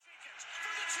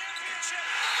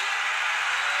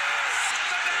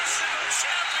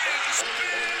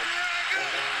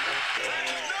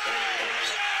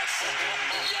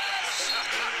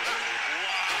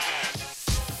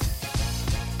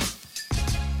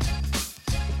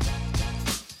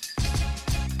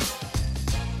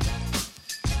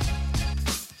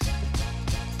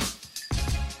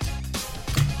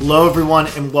Hello everyone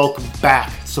and welcome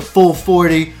back. It's a full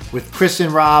 40 with Chris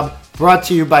and Rob, brought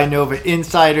to you by Nova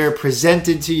Insider,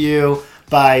 presented to you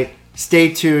by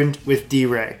Stay Tuned with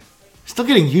D-Ray. Still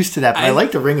getting used to that, but I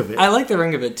like the ring of it. I like the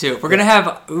ring of it too. We're going to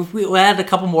have, we'll add a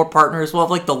couple more partners. We'll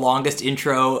have like the longest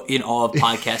intro in all of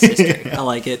podcast history. Yeah. I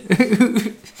like it.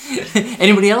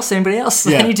 Anybody else?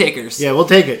 Yeah. Any takers? Yeah, we'll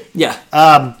take it.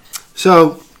 Yeah.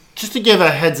 So just to give a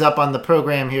heads up on the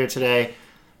program here today,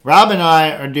 Rob and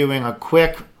I are doing a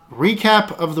quick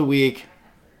recap of the week,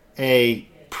 a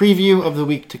preview of the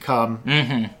week to come,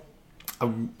 a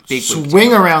big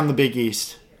swing around the Big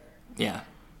East. Yeah.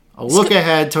 A look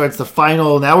ahead towards the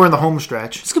final. Now we're in the home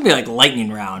stretch. It's going to be like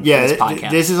lightning round for this podcast.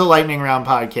 This is a lightning round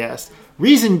podcast.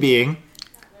 Reason being,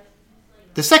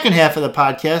 the second half of the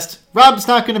podcast, Rob's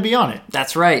not going to be on it.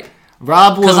 That's right.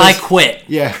 Rob was... Because I quit.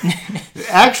 Yeah.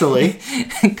 Actually,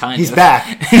 he's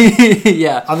back.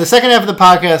 Yeah. On the second half of the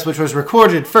podcast, which was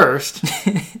recorded first,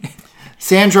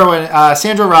 Sandro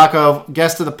Roco,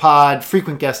 guest of the pod,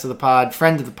 frequent guest of the pod,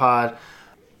 friend of the pod,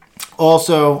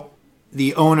 also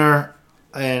the owner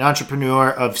and entrepreneur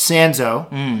of Sanzo.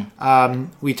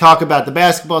 We talk about the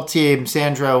basketball team.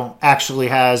 Sandro actually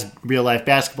has real-life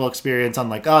basketball experience,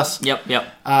 unlike us. Yep.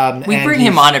 We bring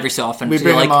him on every so often. We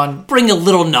bring him on. Bring a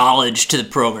little knowledge to the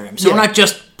program. So we're not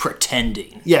just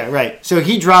pretending. Yeah, right. So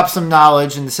he drops some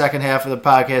knowledge in the second half of the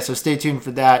podcast, so stay tuned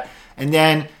for that. And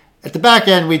then at the back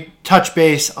end, we touch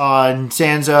base on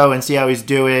Sanzo and see how he's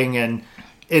doing, and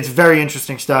it's very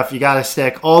interesting stuff. You got to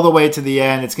stick all the way to the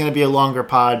end. It's going to be a longer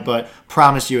pod, but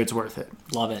promise you it's worth it.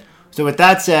 Love it. So with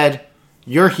that said,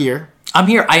 you're here. I'm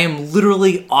here. I am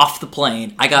literally off the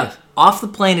plane. I got off the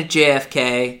plane at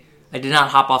JFK. I did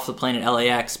not hop off the plane at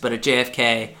LAX, but at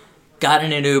JFK, got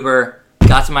in an Uber,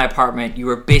 got to my apartment. You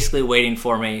were basically waiting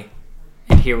for me,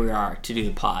 and here we are to do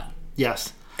the pod.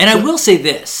 Yes. And I will say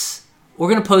this. We're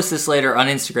going to post this later on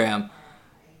Instagram.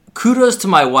 Kudos to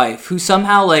my wife, who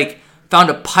somehow, found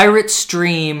a pirate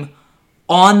stream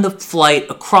on the flight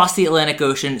across the Atlantic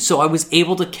Ocean, so I was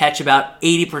able to catch about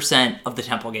 80% of the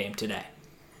Temple game today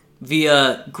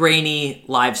via grainy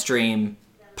live stream,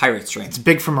 pirate stream. It's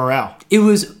big for morale. It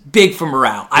was big for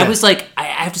morale. Yeah. I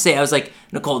have to say,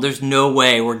 Nicole, there's no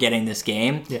way we're getting this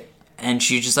game. Yeah. And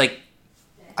she just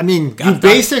you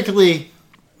basically,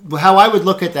 how I would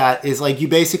look at that is you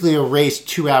basically erased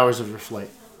 2 hours of your flight.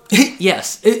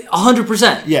 Yes,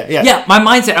 100%. Yeah. My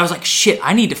mindset, I was like, shit,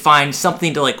 I need to find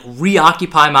something to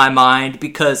reoccupy my mind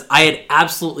because I had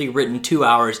absolutely written 2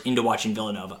 hours into watching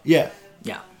Villanova. Yeah.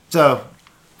 Yeah. So,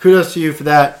 kudos to you for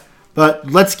that.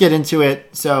 But let's get into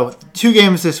it. So, 2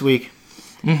 games this week.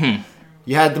 You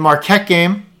had the Marquette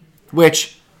game,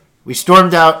 which we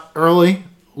stormed out early.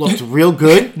 Looked real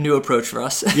good. New approach for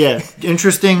us. Yeah.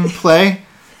 Interesting play.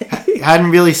 Hadn't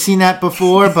really seen that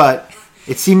before, but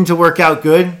it seemed to work out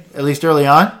good, at least early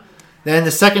on. Then in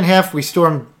the second half, we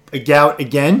stormed out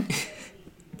again.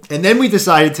 And then we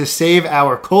decided to save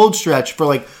our cold stretch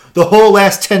for the whole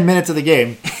last 10 minutes of the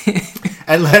game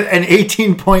and let an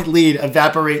 18-point lead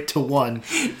evaporate to 1.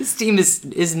 This team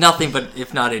is nothing but,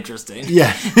 if not interesting.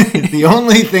 Yeah. The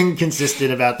only thing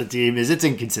consistent about the team is its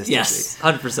inconsistency. Yes,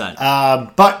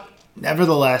 100%. But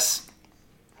nevertheless,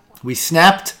 we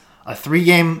snapped a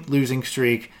 3-game losing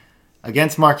streak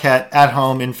against Marquette at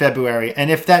home in February.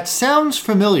 And if that sounds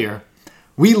familiar,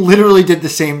 we literally did the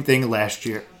same thing last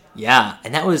year. Yeah,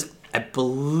 and that was, I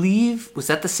believe, was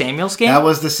that the Samuels game? That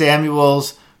was the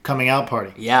Samuels coming out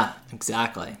party. Yeah,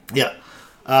 exactly. Yeah.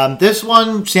 This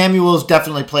one, Samuels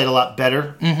definitely played a lot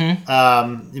better.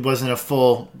 It wasn't a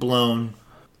full-blown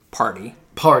party,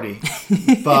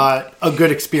 but a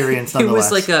good experience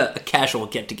nonetheless. It was like a casual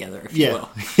get-together, if you will.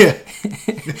 Yeah.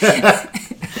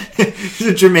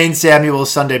 The Jermaine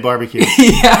Samuels Sunday barbecue.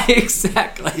 Yeah,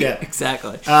 exactly. Yeah.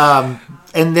 Exactly.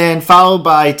 And then followed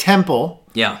by Temple,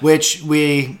 which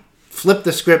we flipped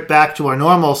the script back to our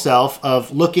normal self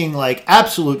of looking like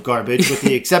absolute garbage, with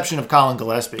the exception of Colin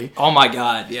Gillespie. Oh my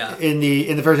God, yeah. In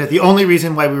the first half, the only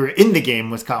reason why we were in the game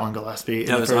was Colin Gillespie.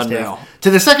 That was unreal. To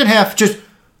the second half, just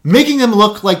making them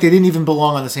look like they didn't even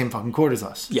belong on the same fucking court as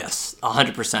us. Yes,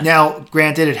 100%. Now,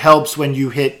 granted, it helps when you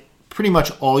hit pretty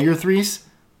much all your threes.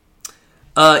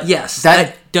 Yes,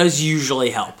 that does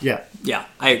usually help. Yeah. Yeah,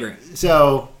 I agree.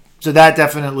 So that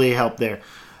definitely helped there.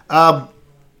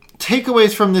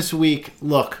 Takeaways from this week.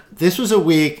 Look, this was a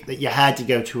week that you had to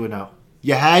go 2-0.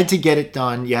 You had to get it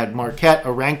done. You had Marquette,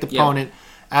 a ranked opponent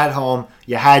at home.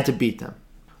 You had to beat them.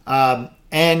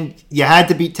 And you had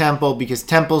to beat Temple because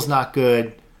Temple's not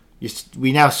good.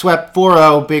 We now swept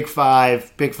 4-0, Big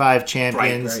Five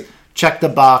champions. Right. Check the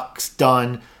box,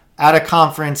 done. Out of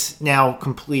conference, now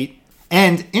complete.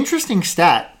 And interesting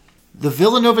stat, the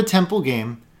Villanova-Temple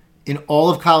game in all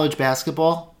of college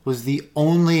basketball was the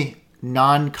only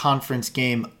non-conference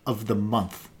game of the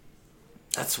month.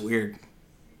 That's weird.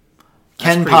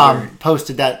 Ken Palm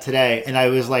posted that today, and I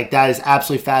was like, that is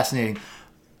absolutely fascinating.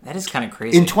 That is kind of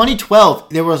crazy. In 2012,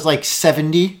 there was like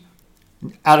 70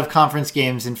 out-of-conference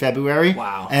games in February.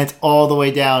 Wow. And it's all the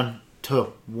way down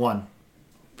to 1.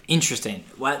 Interesting.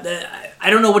 I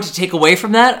don't know what to take away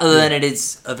from that other than it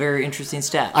is a very interesting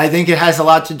stat. I think it has a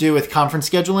lot to do with conference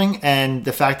scheduling and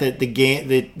the fact that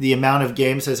the amount of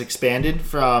games has expanded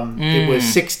from it was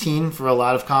 16 for a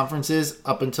lot of conferences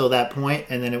up until that point,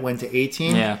 and then it went to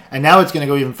 18. Yeah. And now it's going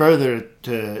to go even further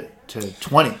to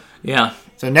 20. Yeah.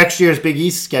 So next year's Big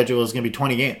East schedule is going to be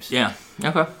 20 games. Yeah.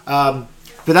 Okay.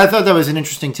 But I thought that was an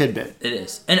interesting tidbit. It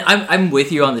is. And I'm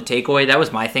with you on the takeaway. That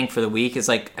was my thing for the week. Is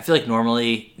like, I feel like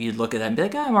normally you'd look at that and be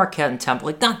like, Marquette and Temple.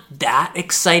 Like, not that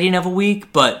exciting of a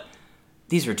week, but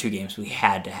these were 2 games we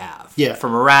had to have. Yeah. For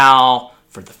morale,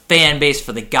 for the fan base,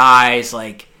 for the guys.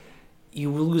 Like, you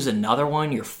lose another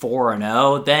one, you're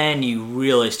 4-0, then you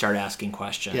really start asking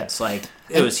questions. Yeah. Like,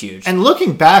 it was huge. And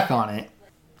looking back on it,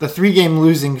 the 3-game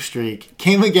losing streak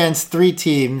came against 3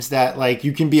 teams that, like,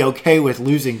 you can be okay with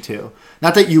losing to.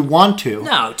 Not that you want to.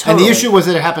 No, totally. And the issue was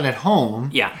that it happened at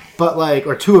home. Yeah. But, like,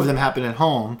 or 2 of them happened at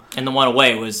home. And the one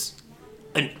away was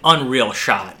an unreal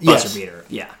shot. Buzzer beater.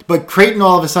 Yeah. But Creighton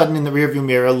all of a sudden in the rearview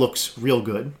mirror looks real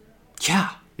good.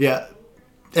 Yeah. Yeah.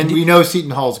 And we know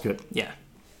Seton Hall's good. Yeah.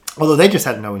 Although they just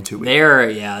had an 0-2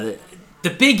 week. The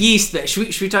Big East,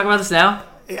 should we talk about this now?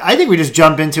 I think we just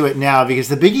jump into it now because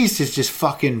the Big East is just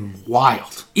fucking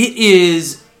wild. It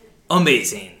is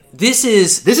amazing. This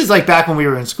is like back when we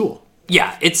were in school.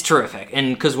 Yeah, it's terrific.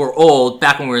 And because we're old,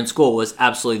 back when we were in school was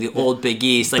absolutely the old Big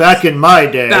East. Like, back in my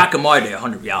day.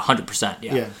 100%.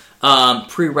 Yeah.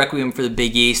 Pre-requiem for the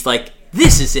Big East. Like,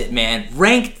 this is it, man.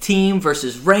 Ranked team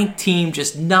versus ranked team,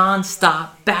 just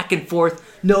nonstop, back and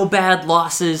forth, no bad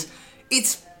losses.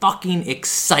 It's fucking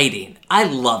exciting. I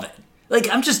love it. Like,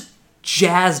 I'm just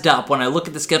jazzed up when I look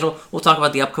at the schedule. We'll talk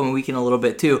about the upcoming weekend a little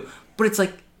bit too. But it's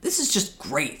like, this is just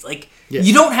great. Like,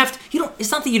 you don't have to,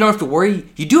 it's not that you don't have to worry.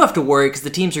 You do have to worry because the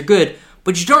teams are good,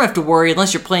 but you don't have to worry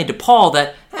unless you're playing DePaul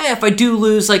that, if I do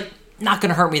lose, like, not going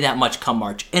to hurt me that much come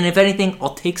March. And if anything,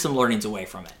 I'll take some learnings away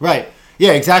from it. Right.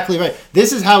 Yeah, exactly right.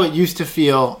 This is how it used to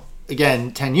feel,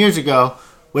 again, 10 years ago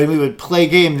when we would play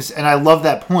games. And I love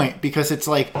that point because it's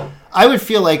like, I would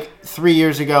feel like 3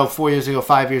 years ago, 4 years ago,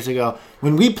 5 years ago,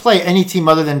 when we play any team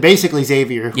other than basically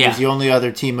Xavier, who was the only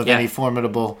other team of any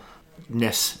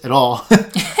formidableness at all,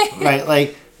 right?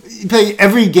 Like,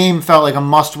 every game felt like a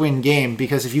must-win game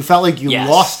because if you felt like you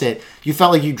lost it, you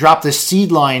felt like you dropped the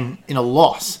seed line in a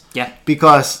loss. Yeah.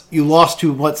 Because you lost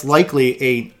to what's likely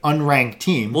a unranked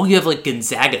team. Well, you have like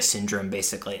Gonzaga syndrome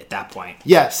basically at that point.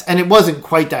 Yes, and it wasn't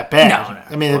quite that bad. No,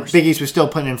 I mean, the Big East was still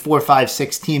putting in 4, 5,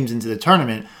 6 teams into the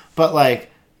tournament, but like,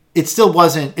 it still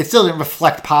didn't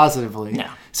reflect positively. No.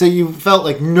 So you felt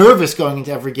like nervous going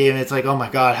into every game. It's like, oh my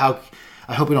God,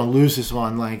 I hope we don't lose this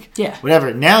one. Like,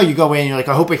 whatever. Now you go in and you're like,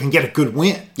 I hope we can get a good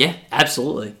win. Yeah,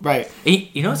 absolutely. Right. And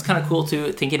you know what's kind of cool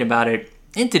too, thinking about it,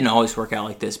 it didn't always work out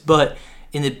like this, but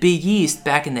in the Big East,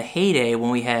 back in the heyday when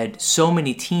we had so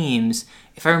many teams,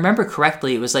 if I remember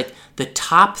correctly, it was like the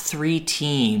top 3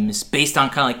 teams based on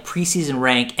kind of like preseason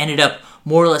rank ended up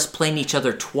more or less playing each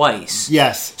other twice.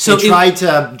 Yes. So they tried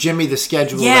to jimmy the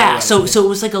schedule. Yeah, so it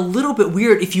was like a little bit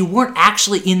weird. If you weren't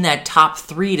actually in that top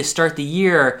 3 to start the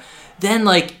year, then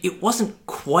like it wasn't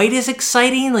quite as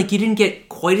exciting. Like you didn't get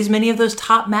quite as many of those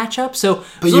top matchups. So,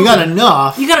 but you got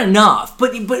enough. You got enough.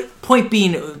 But point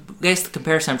being, I guess the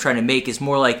comparison I'm trying to make is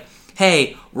more like,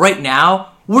 hey, right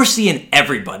now we're seeing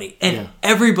everybody, and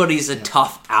everybody's a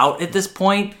tough out at this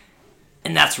point.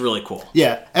 And that's really cool.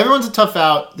 Yeah, everyone's a tough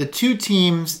out. The 2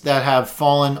 teams that have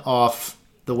fallen off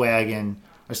the wagon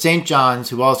are St.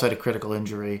 John's, who also had a critical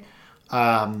injury,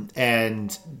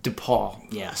 and DePaul.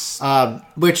 Yes.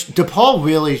 Which DePaul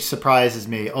really surprises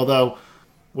me. Although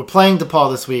we're playing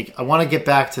DePaul this week, I want to get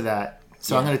back to that.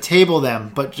 So I'm going to table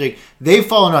them. But they've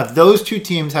fallen off. Those 2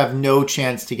 teams have no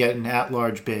chance to get an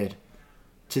at-large bid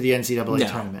to the NCAA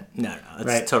tournament. No,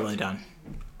 it's totally done.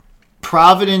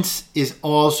 Providence is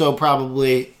also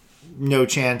probably no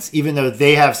chance, even though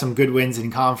they have some good wins in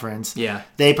conference. Yeah.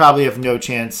 They probably have no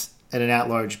chance at an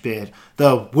at-large bid.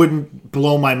 Though, wouldn't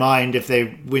blow my mind if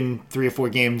they win 3 or 4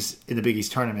 games in the Big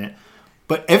East tournament.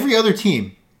 But every other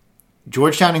team,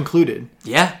 Georgetown included,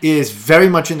 is very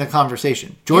much in the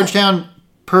conversation. Georgetown,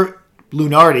 per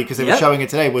Lunardi, because they were showing it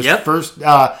today, was first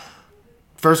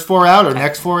 4 out or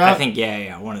next 4 out? I think,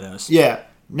 one of those. Yeah,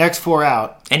 next 4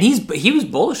 out. And he was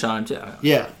bullish on him, too.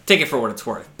 Yeah. Take it for what it's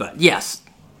worth, but yes.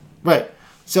 Right.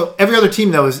 So every other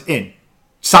team, though, is in.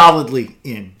 Solidly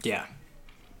in. Yeah.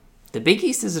 The Big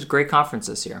East is a great conference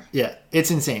this year. Yeah,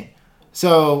 it's insane.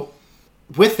 So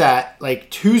with that,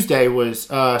 like Wednesday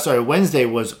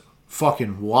was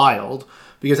fucking wild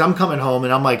because I'm coming home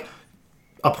and I'm like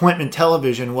appointment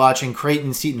television watching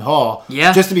Creighton Seton Hall.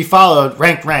 Yeah. Just to be followed,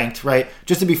 ranked, right?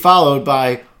 Just to be followed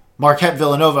by Marquette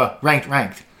Villanova,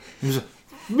 ranked. It was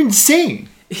insane.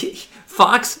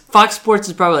 Fox Sports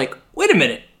is probably like, wait a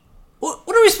minute. What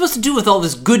are we supposed to do with all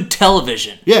this good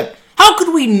television? Yeah. How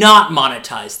could we not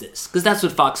monetize this? Because that's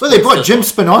what Fox Sports does. Well, they brought Jim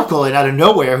Spinarkle in out of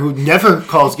nowhere, who never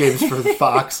calls games for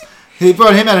Fox. They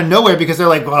brought him out of nowhere because they're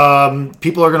like,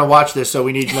 people are going to watch this, so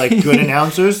we need like good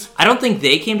announcers. I don't think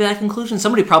they came to that conclusion.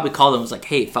 Somebody probably called them and was like,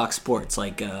 hey, Fox Sports,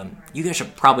 like, you guys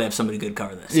should probably have somebody good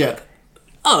cover this. Yeah. Like,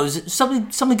 oh, is it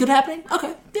something good happening?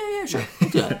 Okay. Yeah, sure.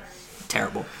 Good.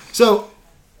 Terrible. So,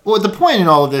 what the point in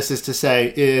all of this is to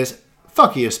say is,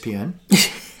 fuck ESPN.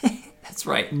 That's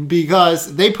right.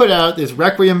 Because they put out this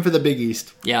Requiem for the Big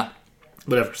East. Yeah.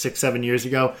 Whatever, 6-7 years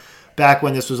ago. Back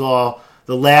when this was all,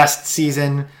 the last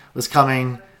season was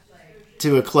coming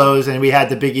to a close and we had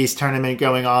the Big East tournament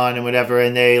going on and whatever.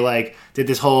 And they like did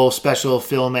this whole special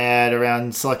film ad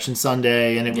around Selection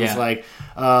Sunday. And it was like,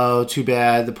 oh, too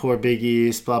bad, the poor Big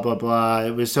East, blah, blah, blah.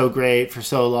 It was so great for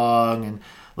so long. And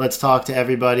let's talk to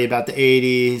everybody about the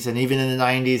 80s and even in the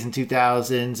 90s and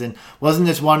 2000s. And wasn't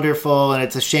this wonderful? And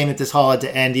it's a shame that this all had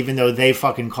to end, even though they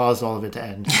fucking caused all of it to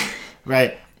end,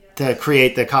 right? To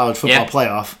create the college football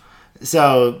playoff.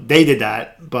 So they did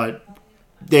that, but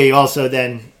they also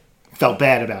then felt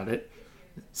bad about it.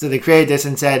 So they created this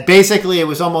and said, basically it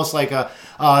was almost like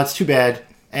it's too bad.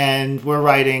 And we're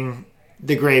writing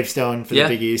the gravestone for the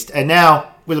Big East. And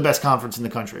now we're the best conference in the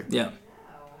country. Yeah.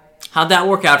 How'd that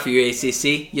work out for you,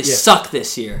 ACC? You suck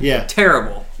this year. Yeah.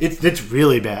 Terrible. It's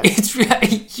really bad. It's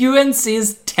UNC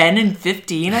is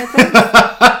 10-15, I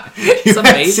think. It's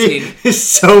amazing. It's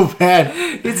so bad.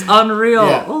 It's unreal.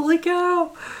 Yeah. Holy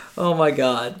cow. Oh my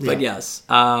God. But yes.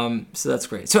 So that's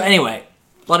great. So anyway,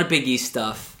 a lot of Big East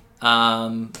stuff. I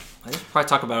think we'll probably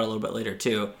talk about it a little bit later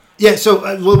too. Yeah,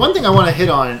 so one thing I want to hit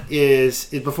on is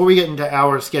before we get into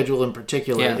our schedule in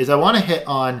particular, is I want to hit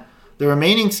on the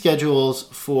remaining schedules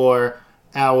for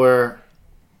our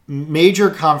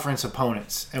major conference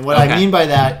opponents. And what I mean by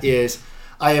that is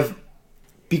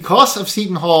because of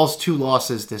Seton Hall's 2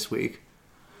 losses this week,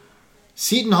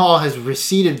 Seton Hall has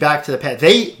receded back to the path.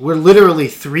 They were literally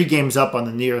 3 games up on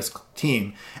the nearest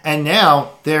team. And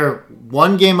now they're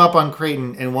 1 game up on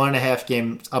Creighton and 1.5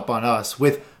 games up on us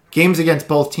with games against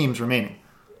both teams remaining.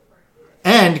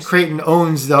 And Creighton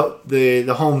owns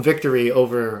the home victory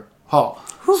over Hall.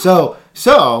 So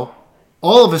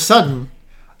all of a sudden,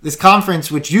 this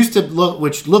conference, which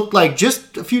looked like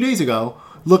just a few days ago,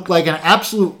 looked like an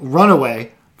absolute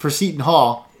runaway for Seton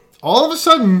Hall. All of a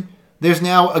sudden, there's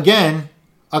now again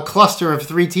a cluster of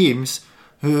 3 teams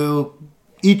who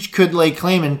each could lay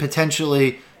claim and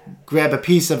potentially grab a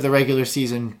piece of the regular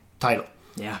season title.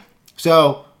 Yeah.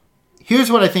 So here's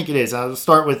what I think it is. I'll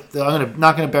start with.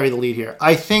 Not going to bury the lead here.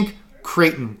 I think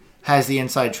Creighton has the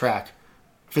inside track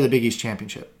for the Big East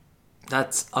championship.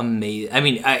 That's amazing. I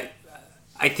mean,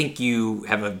 I think you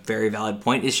have a very valid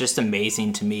point. It's just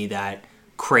amazing to me that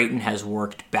Creighton has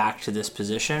worked back to this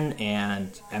position,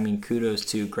 and I mean, kudos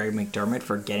to Greg McDermott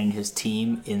for getting his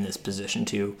team in this position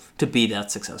to be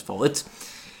that successful. It's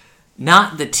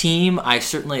not the team I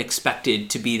certainly expected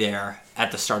to be there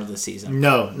at the start of the season.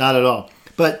 No, not at all.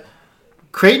 But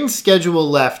Creighton's schedule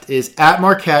left is at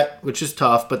Marquette, which is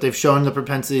tough, but they've shown the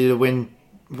propensity to win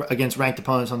against ranked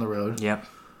opponents on the road. Yep.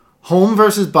 Home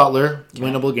versus Butler,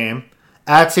 winnable game.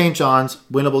 At St. John's,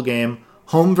 winnable game.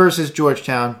 Home versus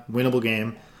Georgetown, winnable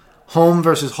game. Home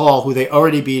versus Hall, who they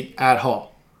already beat at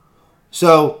Hall.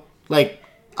 So, I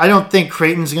don't think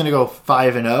Creighton's going to go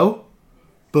 5-0,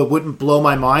 but wouldn't blow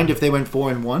my mind if they went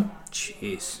 4-1.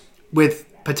 Jeez.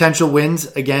 With potential wins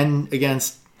again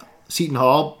against Seton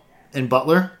Hall and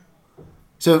Butler.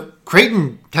 So,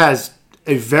 Creighton has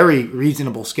a very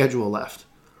reasonable schedule left.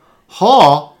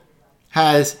 Hall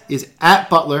is at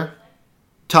Butler,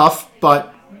 tough,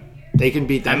 but they can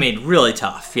beat them. I mean, really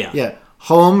tough, yeah. Yeah.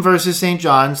 Home versus St.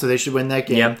 John's, so they should win that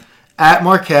game. Yep. At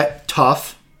Marquette,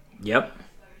 tough. Yep.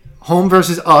 Home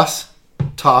versus us,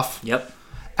 tough. Yep.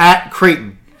 At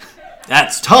Creighton,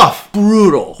 That's tough.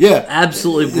 Brutal. Yeah.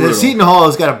 Absolutely brutal. Seton Hall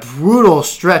has got a brutal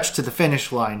stretch to the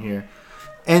finish line here.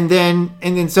 And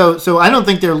then so I don't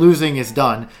think their losing is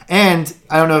done. And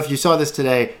I don't know if you saw this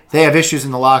today. They have issues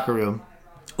in the locker room.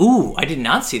 Ooh, I did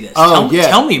not see this. Oh,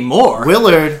 Tell me more.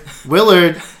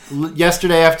 Willard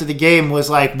yesterday after the game was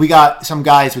like, we got some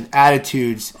guys with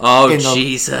attitudes. Oh,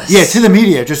 Jesus. Yeah, to the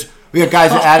media. We got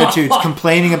guys with attitudes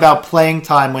complaining about playing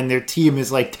time when their team is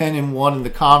like 10-1 in the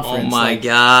conference. Oh, my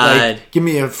God. Like, give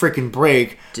me a freaking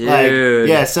break. Dude.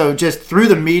 Yeah, so just through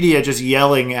the media, just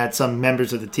yelling at some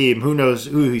members of the team. Who knows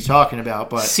who he's talking about.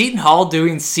 But Seton Hall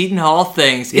doing Seton Hall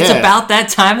things. It's Yeah. about that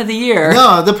time of the year.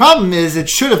 No, the problem is it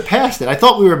should have passed it. I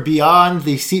thought we were beyond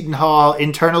the Seton Hall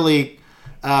internal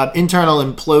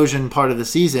implosion part of the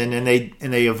season, and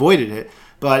they avoided it.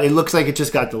 But it looks like it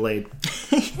just got delayed.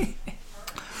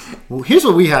 Well, here's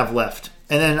what we have left,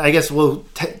 and then I guess we'll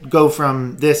go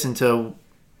from this into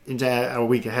our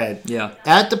week ahead. Yeah.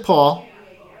 At DePaul.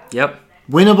 Yep.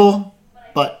 Winnable,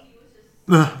 but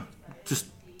just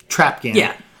trap game.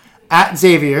 Yeah. At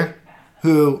Xavier,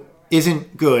 who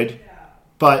isn't good,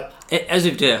 but As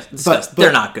we've discussed,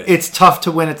 they're not good. It's tough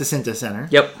to win at the Cinta Center.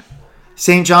 Yep.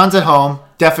 St. John's at home,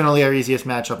 definitely our easiest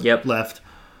matchup left.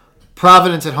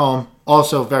 Providence at home,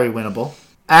 also very winnable.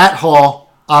 At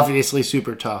Hall, obviously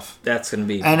super tough. That's going to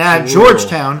be And at brutal.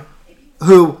 Georgetown,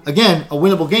 who, again, a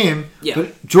winnable game,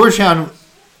 but Georgetown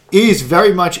is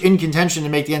very much in contention to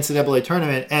make the NCAA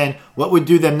tournament, and what would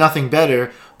do them nothing better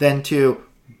than to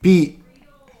beat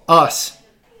us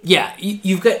Yeah,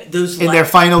 you've got those in their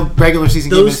final regular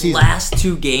season game of the those season. last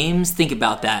two games, think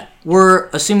about that. We're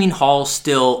assuming Hall's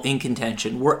still in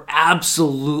contention. We're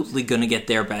absolutely going to get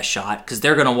their best shot because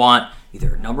they're going to want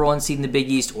either number one seed in the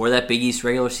Big East or that Big East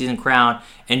regular season crown.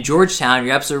 And Georgetown,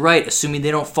 you're absolutely right. Assuming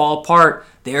they don't fall apart,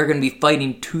 they're going to be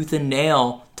fighting tooth and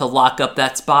nail to lock up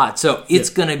that spot. So it's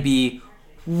going to be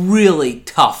really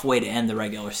tough way to end the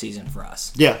regular season for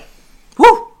us. Yeah.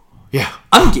 Woo! Yeah.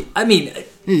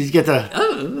 You get the...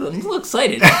 I'm a little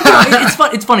excited. It's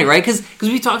fun. It's funny, right? Because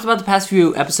we talked about the past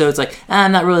few episodes, like,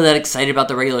 I'm not really that excited about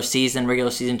the regular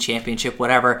season championship,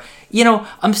 whatever.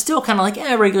 I'm still kind of like,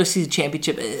 regular season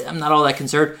championship, I'm not all that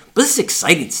concerned. But this is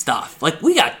exciting stuff. Like,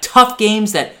 we got tough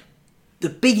games that the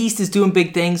Big East is doing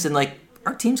big things, and, like,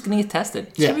 our team's going to get tested.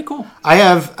 It's going to be cool.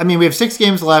 we have 6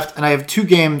 games left, and I have 2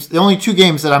 games, the only 2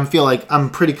 games that I feel like I'm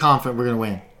pretty confident we're going to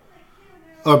win.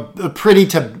 Or pretty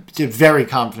to very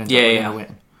confident that we're going to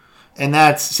win. And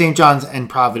that's St. John's and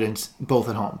Providence, both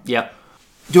at home. Yep.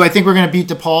 Do I think we're going to beat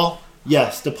DePaul?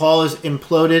 Yes. DePaul is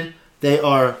imploded. They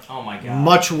are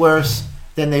much worse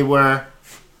than they were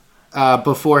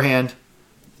beforehand.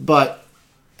 But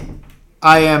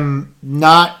I am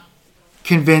not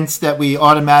convinced that we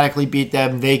automatically beat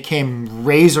them. They came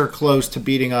razor close to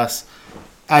beating us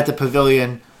at the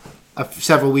Pavilion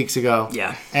several weeks ago.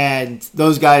 Yeah. And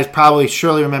those guys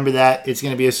surely remember that. It's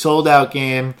going to be a sold-out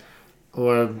game.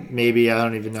 Or maybe, I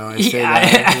don't even know. I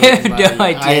have no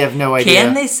idea. I have no idea.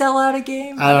 Can they sell out a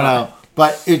game? I don't know.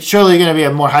 But it's surely going to be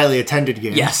a more highly attended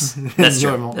game. Yes, than that's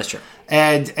normal. true. That's true.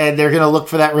 And they're going to look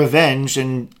for that revenge.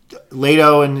 And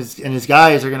Leto and his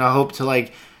guys are going to hope to,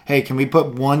 like, hey, can we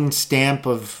put one stamp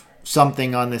of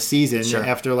something on this season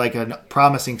after, like, a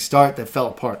promising start that fell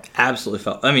apart? Absolutely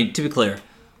fell. I mean, to be clear,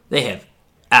 they have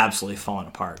absolutely fallen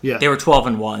apart. Yeah. They were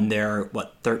 12-1. They're,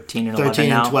 13 and 11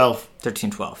 now? 12.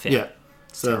 13-12, Yeah.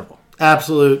 It's terrible.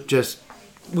 Absolute just...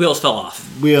 Wheels fell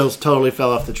off. Wheels totally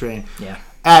fell off the train. Yeah.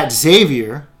 At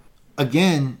Xavier,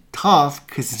 again, tough,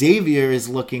 because Xavier is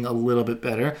looking a little bit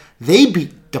better. They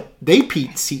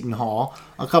beat Seton Hall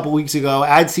a couple weeks ago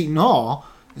at Seton Hall.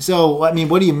 So, I mean,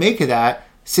 what do you make of that?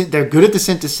 They're good at the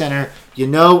Cinta Center.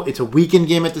 It's a weekend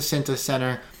game at the Cinta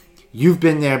Center. You've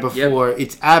been there before. Yep.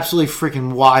 It's absolutely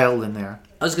freaking wild in there.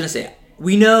 I was going to say,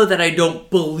 we know that I don't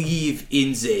believe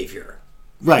in Xavier.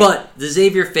 Right. But the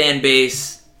Xavier fan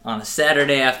base on a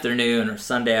Saturday afternoon or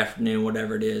Sunday afternoon,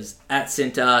 whatever it is, at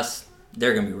Cintas,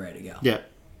 they're going to be ready to go. Yeah.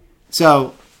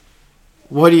 So,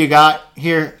 what do you got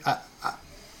here?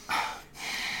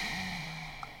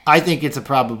 I think it's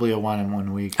probably a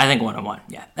 1-1 week. I think 1-1,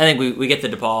 yeah. I think we get the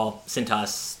DePaul,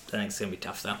 Cintas. I think it's going to be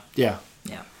tough, though. Yeah.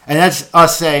 Yeah. And that's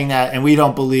us saying that, and we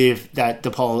don't believe that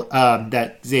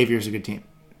that Xavier's a good team.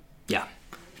 Yeah.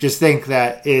 Just think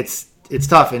that it's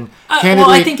tough, and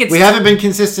candidly, I think we haven't been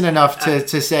consistent enough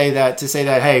to say that.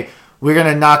 Hey, we're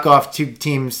going to knock off 2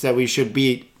 teams that we should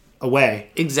beat away.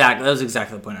 Exactly. That was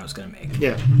exactly the point I was going to make.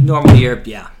 Yeah. Normal year,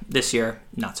 yeah. This year,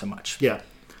 not so much. Yeah.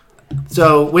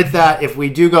 So with that, if we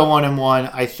do go 1-1,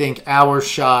 I think our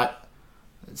shot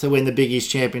to win the Big East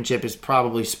championship is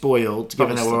probably spoiled,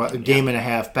 given that we're a game and a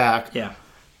half back. Yeah.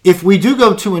 If we do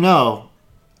go 2-0,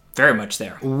 Very much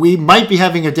there. We might be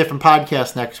having a different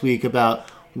podcast next week about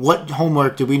what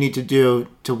homework do we need to do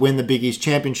to win the Big East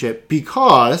Championship,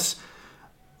 because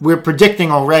we're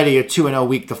predicting already a 2-0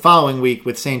 week the following week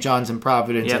with St. John's and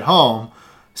Providence at home.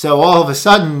 So all of a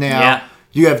sudden now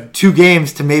you have 2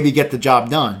 games to maybe get the job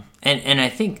done. And I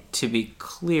think, to be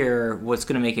clear, what's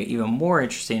going to make it even more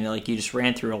interesting, like you just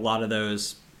ran through a lot of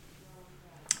those.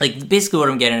 Like, basically what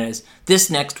I'm getting at is this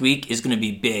next week is going to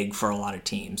be big for a lot of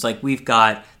teams. Like,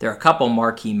 there are a couple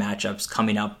marquee matchups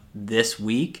coming up this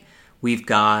week. We've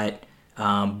got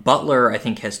Butler, I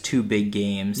think, has 2 big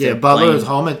games. Yeah, Butler is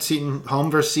home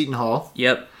versus Seton Hall.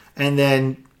 Yep. And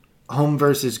then home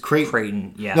versus Creighton.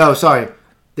 Creighton, yeah. No, sorry.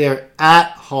 They're at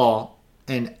Hall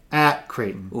and at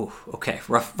Creighton. Ooh, okay.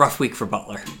 Rough week for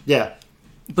Butler. Yeah.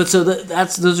 But so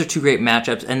those are 2 great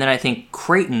matchups. And then I think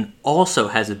Creighton also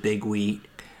has a big week.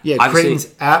 Yeah, obviously,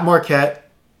 Creighton's at Marquette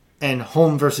and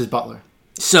home versus Butler.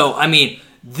 So, I mean,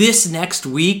 this next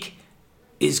week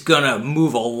is going to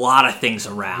move a lot of things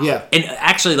around. Yeah. And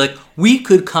actually, like, we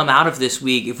could come out of this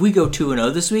week, if we go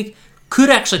 2-0 this week, could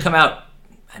actually come out,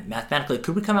 mathematically,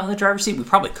 could we come out in the driver's seat? We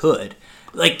probably could.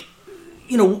 Like,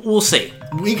 we'll see.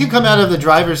 We could come out of the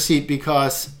driver's seat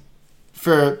because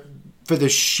for the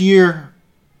sheer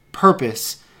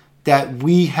purpose that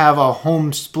we have a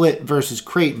home split versus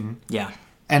Creighton. Yeah.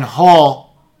 And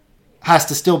Hall has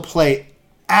to still play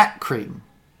at Creighton.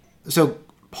 So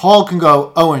Hall can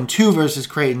go 0-2 versus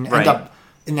Creighton, end up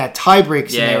in that tiebreak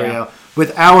scenario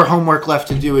with our homework left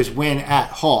to do is win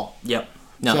at Hall. Yep.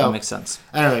 No, that makes sense.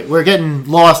 Anyway, we're getting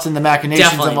lost in the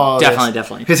machinations of all of this.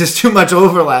 Definitely. Because there's too much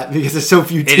overlap because there's so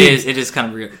few teams. It is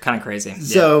kind of crazy.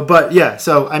 So,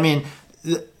 I mean,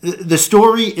 the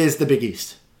story is the Big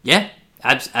East. Yeah,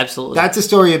 absolutely. That's the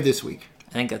story of this week.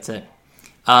 I think that's it.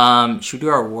 Should we do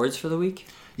our awards for the week?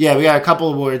 Yeah, we got a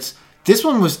couple awards. This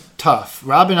one was tough.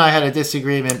 Rob and I had a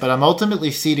disagreement, but I'm ultimately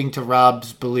ceding to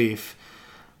Rob's belief.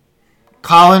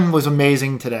 Colin was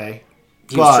amazing today.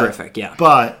 He was terrific, yeah.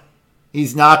 But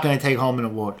he's not going to take home an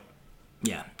award.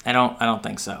 Yeah, I don't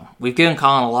think so. We've given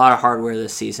Colin a lot of hardware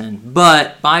this season,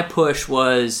 but my push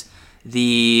was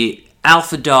the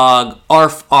alpha dog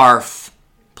arf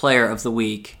player of the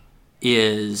week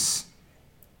is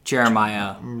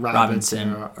Jeremiah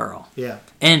Robinson Earl. Yeah.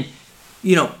 And,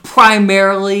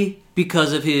 primarily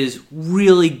because of his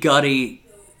really gutty,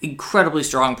 incredibly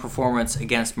strong performance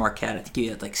against Marquette. I think he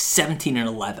had like 17 and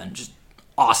 11, just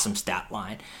awesome stat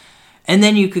line. And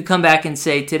then you could come back and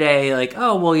say today, like,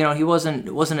 oh, well, he wasn't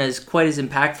as quite as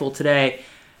impactful today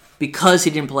because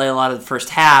he didn't play a lot of the first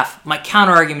half. My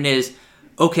counter argument is,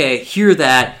 okay, hear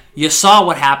that. You saw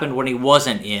what happened when he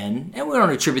wasn't in, and we don't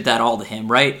attribute that all to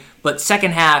him, right? But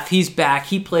second half, he's back.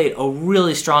 He played a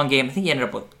really strong game. I think he ended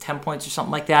up with 10 points or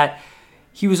something like that.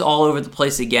 He was all over the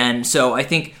place again. So I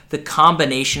think the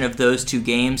combination of those 2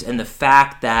 games and the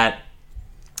fact that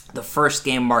the first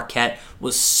game, Marquette,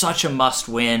 was such a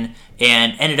must-win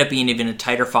and ended up being even a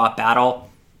tighter fought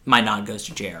battle, my nod goes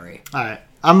to JRE. All right,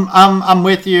 I'm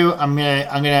with you. I'm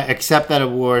gonna accept that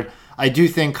award. I do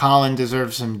think Colin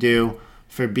deserves some due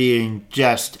for being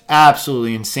just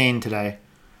absolutely insane today.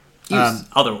 He was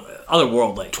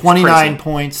otherworldly. 29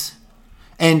 points,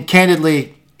 and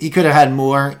candidly, he could have had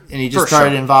more, and he just started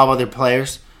to involve other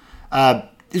players.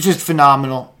 It's just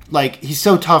phenomenal. Like, he's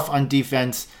so tough on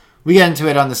defense. We get into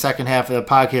it on the second half of the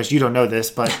podcast. You don't know this,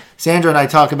 but Sandro and I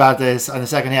talk about this on the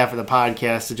second half of the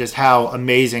podcast, just how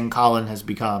amazing Colin has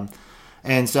become.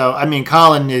 And so, I mean,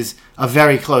 Colin is a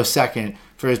very close second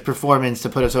for his performance to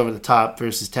put us over the top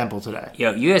versus Temple today.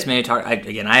 You guys may have talked,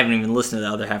 again, I haven't even listened to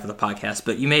the other half of the podcast,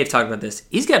 but you may have talked about this.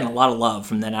 He's getting a lot of love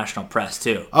from the national press,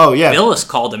 too. Oh, yeah. Billis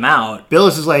called him out.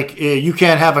 Billis is like, you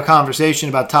can't have a conversation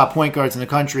about top point guards in the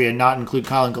country and not include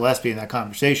Colin Gillespie in that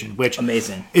conversation, which...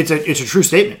 Amazing. It's a true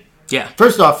statement. Yeah.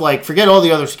 First off, forget all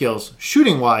the other skills.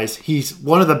 Shooting-wise, he's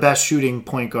one of the best shooting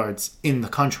point guards in the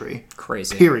country.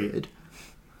 Crazy. Period.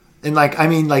 And,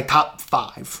 top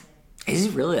 5. Is he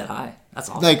really that high? That's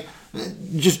awesome.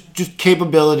 Just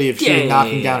capability of shooting,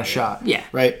 knocking down a shot. Yeah.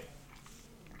 Right?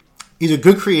 He's a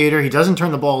good creator. He doesn't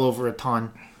turn the ball over a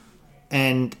ton.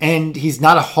 And he's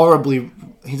not a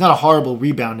horrible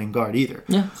rebounding guard either.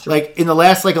 Yeah. Sure. In the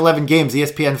last 11 games,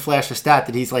 ESPN flashed a stat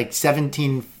that he's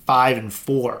 17, 5, and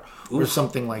 4 or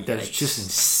something like that. It's just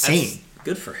insane. That's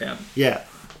good for him. Yeah.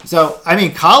 So, I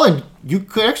mean, Colin, you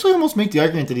could actually almost make the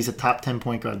argument that he's a top 10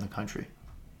 point guard in the country.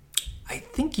 I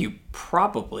think you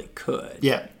probably could.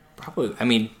 Yeah. Probably. I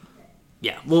mean,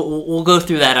 yeah. We'll go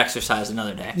through that exercise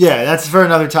another day. Yeah, that's for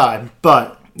another time.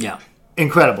 But yeah,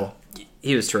 incredible.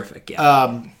 He was terrific.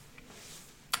 Yeah.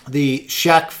 The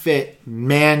Shaq Fit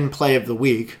Man Play of the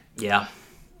Week. Yeah.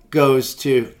 goes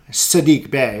to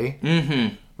Sadiq Bey.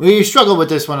 Mm-hmm. We struggled with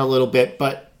this one a little bit,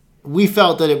 but we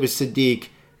felt that it was Sadiq,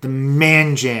 the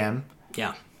man jam,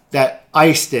 that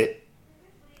iced it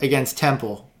against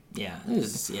Temple. Yeah, it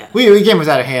was, The game was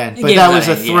out of hand, but that was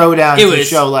a throwdown to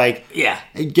show, like,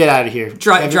 get out of here.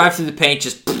 Drive through the paint,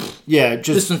 just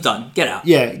this one's done. Get out.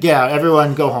 Yeah, get out.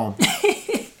 Everyone go home.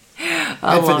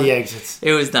 Head for the exits.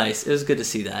 It was nice. It was good to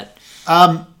see that.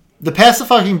 The pass the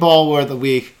fucking ball war of the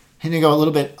week, and to go a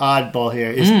little bit oddball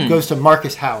here, goes to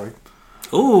Marcus Howard,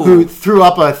 who threw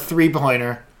up a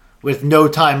three-pointer with no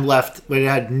time left, but it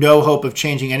had no hope of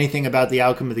changing anything about the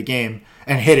outcome of the game,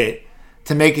 and hit it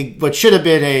to make what should have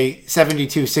been a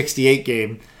 72-68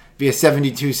 game be a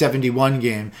 72-71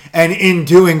 game, and in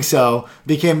doing so,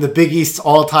 became the Big East's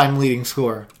all-time leading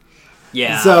scorer.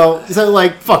 Yeah. So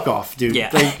like, fuck off, dude. Yeah.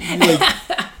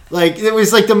 Like it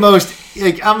was like the most,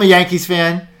 like, I'm a Yankees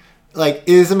fan. Like, it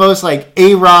is the most, like,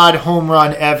 A-Rod home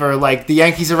run ever. Like, the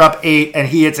Yankees are up 8, and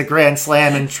he hits a grand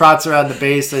slam and trots around the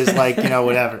bases, like,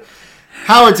 whatever.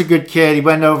 Howard's a good kid. He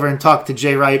went over and talked to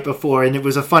Jay Wright before, and it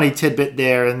was a funny tidbit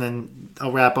there, and then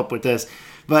I'll wrap up with this.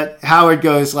 But Howard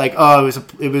goes like, "Oh,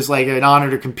 it was like an honor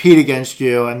to compete against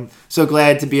you. I'm so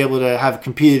glad to be able to have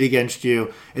competed against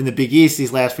you in the Big East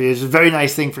these last few years." It was a very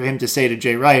nice thing for him to say to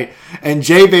Jay Wright. And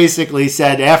Jay basically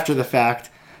said after the fact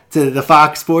to the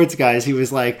Fox Sports guys, he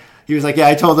was like, "Yeah,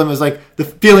 I told him, it was like, the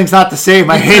feeling's not the same.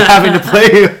 I hate having to play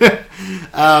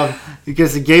you."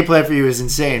 Because the game plan for you is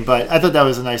insane. But I thought that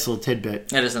was a nice little tidbit.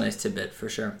 That is a nice tidbit, for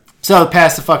sure. So,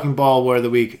 pass the fucking ball war of the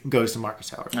week goes to Marcus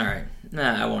Howard. All right.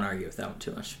 Nah, I won't argue with that one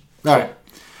too much. All right.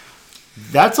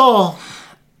 That's all.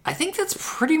 I think that's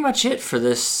pretty much it for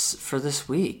this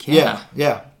week. Yeah.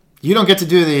 You don't get to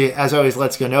do the, as always,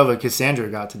 Let's Go Nova, because Sandra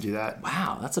got to do that.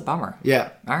 Wow, that's a bummer. Yeah.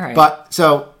 All right. But,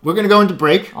 so, we're going to go into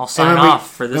break. I'll sign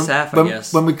off for this half, I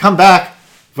guess. When we come back,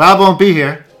 Rob won't be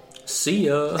here. See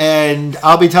ya. And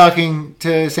I'll be talking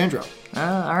to Sandro.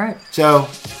 All right. So,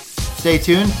 stay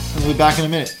tuned, and we'll be back in a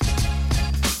minute.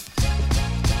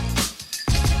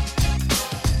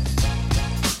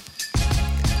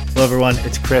 Hello, everyone.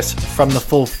 It's Chris from the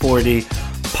Full 40,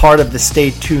 part of the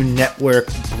Stay Tuned Network,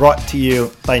 brought to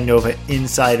you by Nova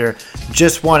Insider.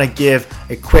 Just want to give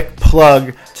a quick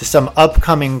plug to some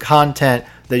upcoming content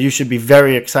that you should be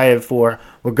very excited for.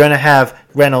 We're going to have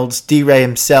Reynolds, D-Ray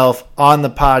himself, on the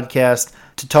podcast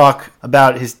to talk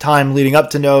about his time leading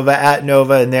up to Nova, at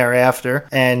Nova, and thereafter,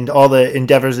 and all the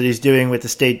endeavors that he's doing with the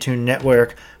Stay Tuned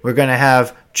Network. We're going to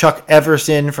have Chuck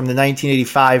Everson from the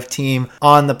 1985 team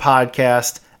on the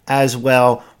podcast as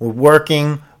well. We're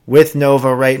working with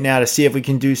Nova right now to see if we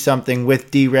can do something with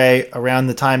D-Ray around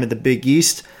the time of the Big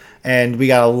East. And we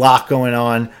got a lot going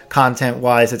on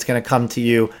content-wise that's going to come to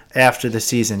you after the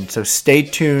season. So stay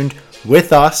tuned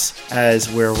with us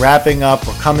as we're wrapping up.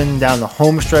 We're coming down the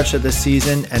home stretch of the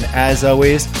season. And as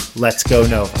always, let's go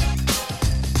Nova.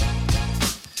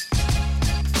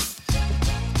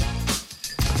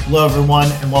 Hello,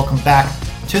 everyone, and welcome back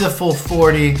to the Full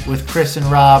 40 with Chris and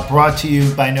Rob, brought to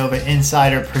you by Nova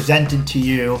Insider, presented to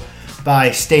you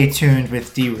by Stay Tuned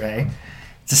with D-Ray.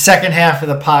 It's the second half of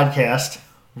the podcast.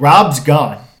 Rob's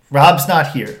gone. Rob's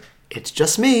not here. It's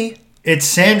just me. It's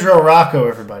Sandro Roco,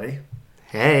 everybody.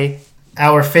 Hey.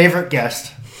 Our favorite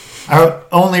guest. Our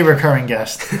only recurring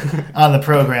guest on the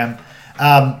program.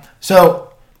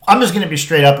 So I'm just going to be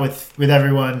straight up with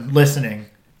everyone listening.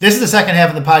 This is the second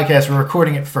half of the podcast. We're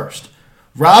recording it first.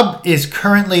 Rob is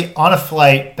currently on a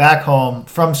flight back home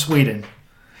from Sweden.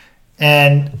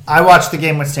 And I watched the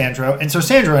game with Sandro. And so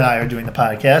Sandro and I are doing the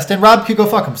podcast. And Rob could go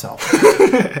fuck himself.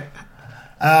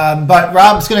 But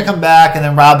Rob's going to come back. And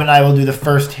then Rob and I will do the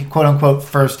first, quote-unquote,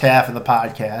 first half of the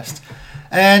podcast.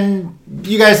 And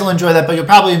you guys will enjoy that. But you'll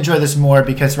probably enjoy this more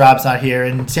because Rob's not here.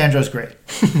 And Sandro's great.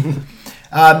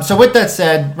 So with that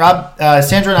said,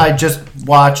 Sandro and I just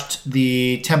watched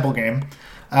the Temple game.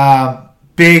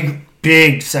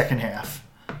 Big second half.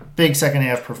 Big second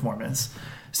half performance.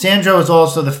 Sandro is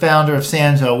also the founder of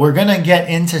Sanzo. We're going to get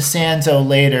into Sanzo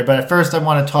later, but at first I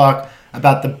want to talk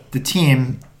about the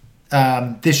team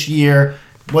this year,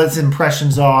 what his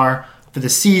impressions are for the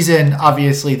season.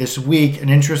 Obviously this week, an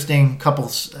interesting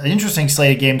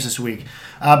slate of games this week.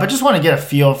 But just want to get a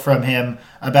feel from him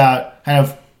about kind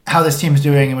of how this team's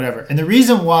doing and whatever. And the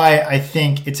reason why I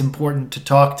think it's important to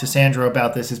talk to Sandro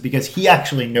about this is because he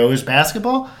actually knows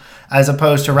basketball, as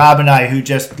opposed to Rob and I, who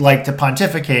just like to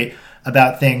pontificate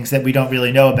about things that we don't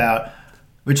really know about,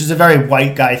 which is a very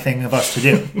white guy thing of us to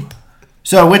do.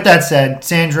 So with that said,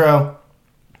 Sandro,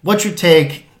 what's your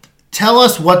take? Tell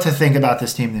us what to think about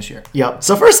this team this year. Yep.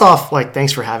 So first off,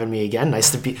 thanks for having me again. Nice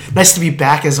to be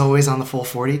back as always on the Full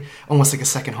 40, almost like a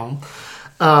second home.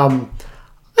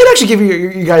 I'd actually give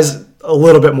you guys a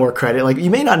little bit more credit. Like, you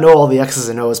may not know all the X's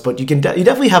and O's, but you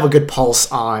definitely have a good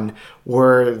pulse on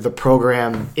where the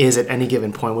program is at any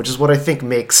given point, which is what I think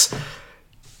makes,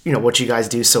 what you guys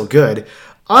do so good.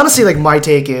 Honestly, like, my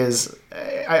take is,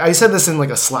 I said this in like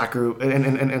a Slack group,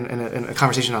 in a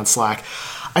conversation on Slack.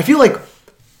 I feel like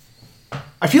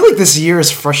this year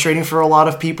is frustrating for a lot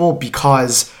of people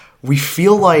because we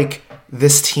feel like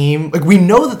this team, like, we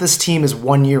know that this team is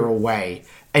 1 year away,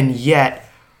 and yet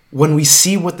when we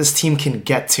see what this team can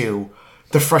get to,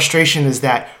 the frustration is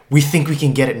that we think we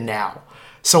can get it now.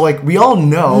 So, like, we all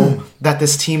know that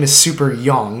this team is super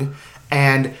young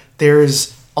and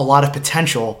there's a lot of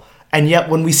potential, and yet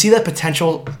when we see that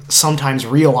potential sometimes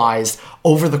realized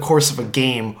over the course of a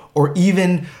game, or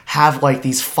even have like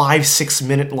these 5-6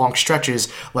 minute long stretches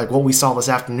like what we saw this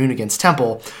afternoon against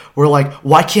Temple, we're like,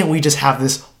 why can't we just have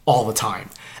this all the time?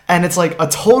 And it's like a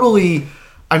totally...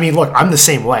 I mean, look, I'm the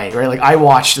same way, right? Like, I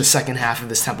watched the second half of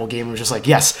this Temple game and was just like,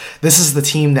 yes, this is the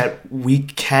team that we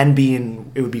can be,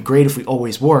 and it would be great if we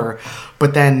always were.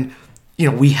 But then,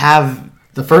 we have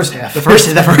the first half. The first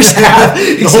half.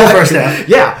 Exactly. The whole first half.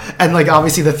 Yeah. And, like,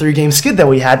 obviously the 3-game skid that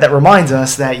we had that reminds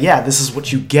us that, yeah, this is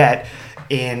what you get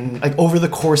in, like, over the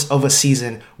course of a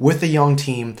season with a young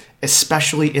team,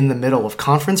 especially in the middle of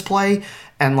conference play.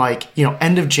 And, like,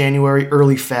 end of January,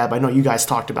 early Feb, I know you guys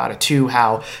talked about it too,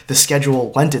 how the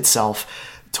schedule lent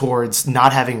itself towards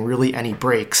not having really any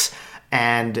breaks.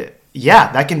 And,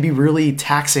 yeah, that can be really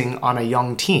taxing on a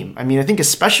young team. I mean, I think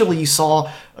especially you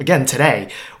saw, again, today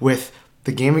with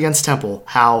the game against Temple,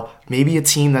 how maybe a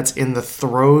team that's in the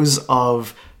throes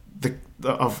of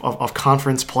of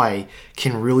conference play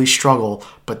can really struggle.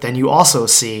 But then you also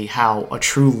see how a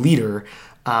true leader...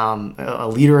 a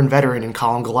leader and veteran in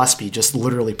Colin Gillespie just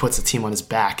literally puts the team on his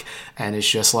back and is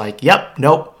just like, yep,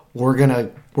 nope, we're gonna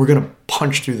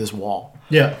punch through this wall.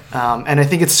 Yeah. And I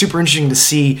think it's super interesting to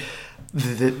see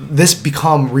this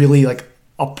become really like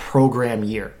a program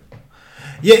year.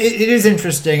 Yeah, it is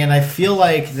interesting, and I feel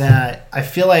like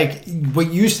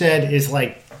what you said is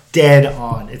like dead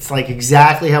on. It's like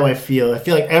exactly how I feel. I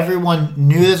feel like everyone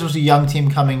knew this was a young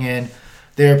team coming in.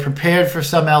 They're prepared for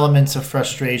some elements of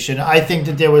frustration. I think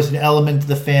that there was an element to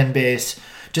the fan base,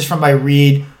 just from my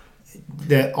read,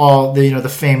 that the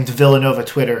famed Villanova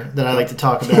Twitter that I like to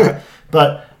talk about.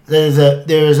 But there's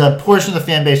a portion of the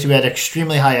fan base who had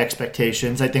extremely high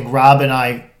expectations. I think Rob and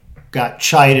I got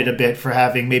chided a bit for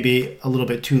having maybe a little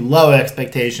bit too low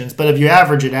expectations. But if you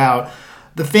average it out,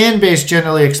 the fan base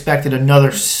generally expected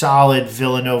another solid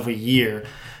Villanova year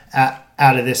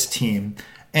out of this team.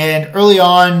 And early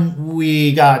on,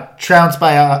 we got trounced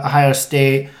by Ohio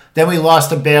State. Then we lost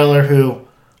to Baylor, who,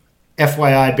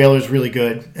 FYI, Baylor's really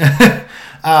good.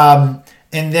 And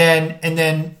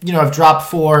then I've dropped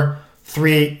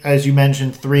 3, as you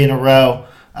mentioned, 3 in a row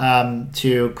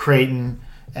to Creighton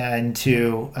and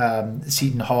to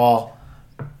Seton Hall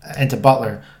and to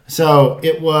Butler. So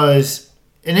it was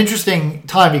an interesting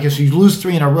time because you lose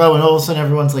 3 in a row, and all of a sudden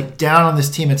everyone's like down on this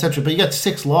team, etc. But you got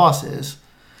 6 losses.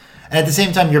 And at the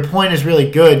same time, your point is really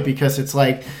good because it's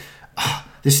like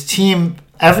this team,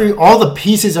 all the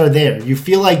pieces are there. You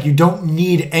feel like you don't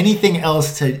need anything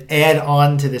else to add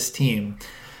on to this team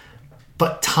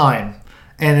but time.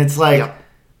 And it's like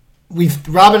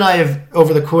Rob and I have,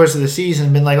 over the course of the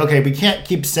season, been like, okay, we can't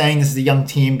keep saying this is a young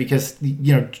team because,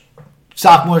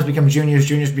 sophomores become juniors,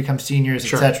 juniors become seniors,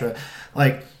 sure, etc.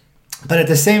 Like, but at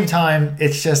the same time,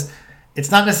 it's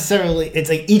not necessarily, it's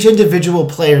like each individual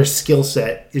player's skill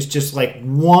set is just like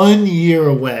 1 year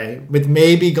away, with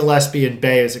maybe Gillespie and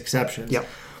Bay as exceptions. Yep.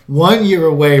 1 year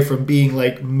away from being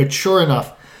like mature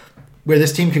enough where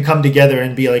this team could come together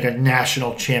and be like a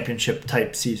national championship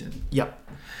type season. Yep.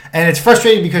 And it's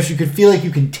frustrating because you could feel like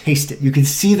you can taste it. You can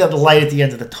see that light at the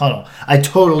end of the tunnel. I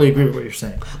totally agree with what you're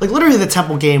saying. Like, literally the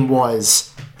Temple game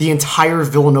was the entire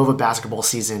Villanova basketball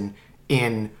season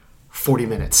in 40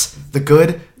 minutes. The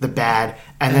good, the bad,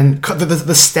 and then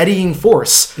the steadying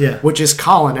force, which is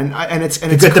Colin, and it's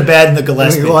the good, the bad, and the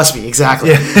Gillespie. Gillespie, exactly.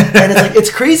 Yeah. And it's like, it's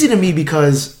crazy to me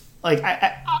because like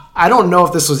I don't know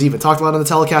if this was even talked about on the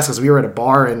telecast because we were at a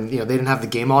bar and they didn't have the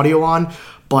game audio on,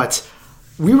 but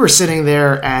we were sitting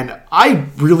there and I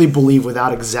really believe,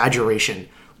 without exaggeration,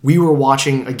 we were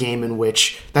watching a game in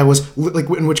which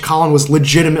Colin was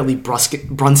legitimately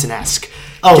Brunson-esque.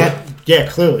 Oh, yeah,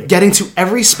 clearly. Getting to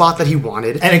every spot that he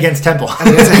wanted. And against Temple.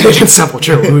 Against Temple,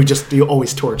 true. Who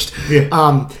always torched.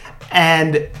 Yeah.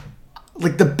 And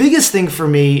like the biggest thing for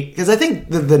me, because I think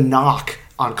the knock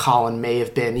on Colin may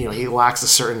have been, he lacks a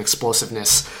certain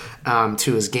explosiveness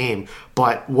to his game.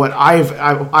 But what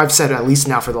I've said, at least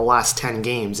now for the last 10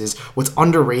 games, is what's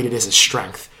underrated is his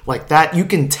strength. Like that, you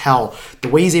can tell the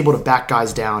way he's able to back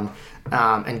guys down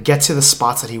and get to the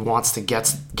spots that he wants to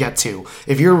get to.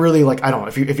 If you're really like, I don't know,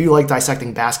 if you like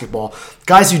dissecting basketball,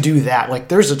 guys who do that, like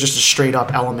there's just a straight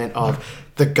up element of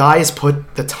the guys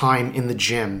put the time in the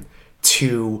gym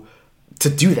to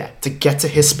do that, to get to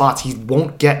his spots. He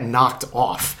won't get knocked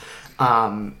off.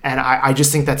 And I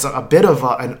just think that's a bit of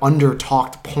an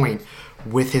under-talked point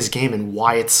with his game and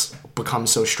why it's become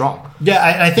so strong. Yeah,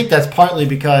 I think that's partly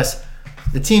because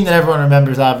the team that everyone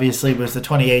remembers, obviously, was the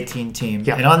 2018 team.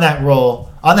 Yeah. And on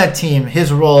that team,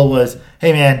 his role was,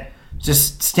 hey, man,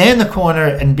 just stay in the corner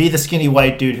and be the skinny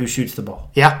white dude who shoots the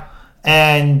ball. Yeah.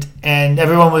 And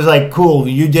everyone was like, cool,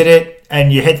 you did it,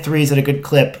 and you hit threes at a good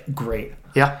clip. Great.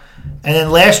 Yeah. And then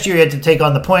last year he had to take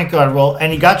on the point guard role,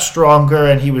 and he got stronger,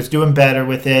 and he was doing better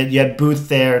with it. You had Booth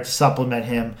there to supplement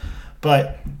him.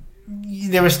 But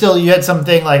there was still, you had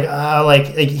something like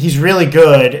he's really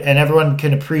good, and everyone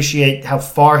can appreciate how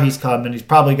far he's come, and he's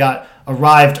probably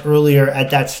arrived earlier at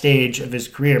that stage of his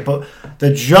career. But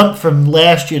the jump from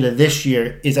last year to this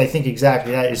year is, I think,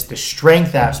 exactly that, is the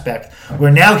strength aspect,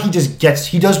 where now he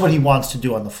does what he wants to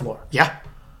do on the floor. Yeah.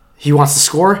 He wants to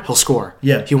score, he'll score.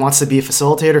 Yeah. He wants to be a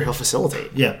facilitator, he'll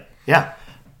facilitate. Yeah. Yeah.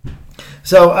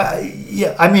 So,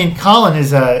 I mean, Colin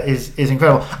is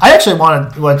incredible. I actually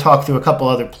want to talk through a couple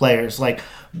other players. Like,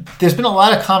 there's been a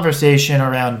lot of conversation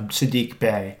around Saddiq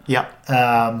Bey. Yeah.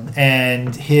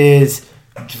 And his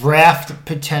draft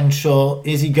potential.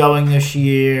 Is he going this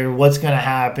year? What's going to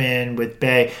happen with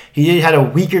Bey? He had a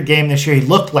weaker game this year. He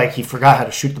looked like he forgot how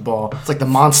to shoot the ball. It's like the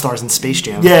Monstars in Space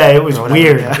Jam. Yeah, it was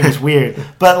weird. Yeah. It was weird.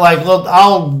 But, like, look,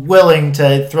 I'm willing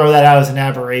to throw that out as an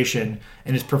aberration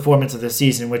in his performance of the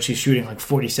season, in which he's shooting like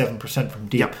 47% from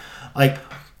deep. Yep. Like,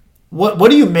 what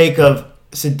do you make of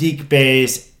Saddiq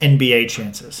Bey's NBA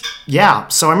chances? Yeah.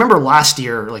 So I remember last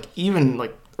year, like even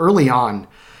like early on,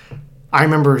 I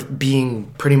remember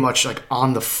being pretty much like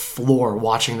on the floor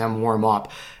watching them warm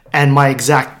up. And my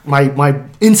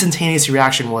instantaneous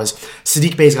reaction was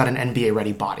Saddiq Bey's got an NBA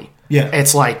ready body. Yeah.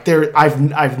 It's like I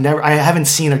haven't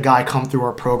seen a guy come through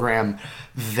our program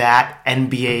that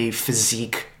NBA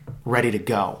physique ready to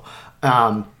go.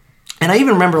 And I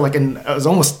even remember I was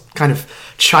almost kind of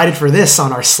chided for this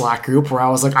on our Slack group where I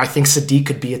was like, I think Saddiq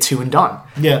could be a 2 and done.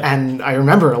 Yeah. And I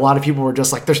remember a lot of people were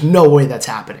just like, there's no way that's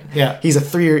happening. Yeah. He's a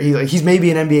 3-year, he's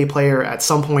maybe an NBA player at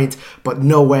some point, but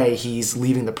no way he's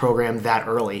leaving the program that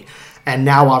early. And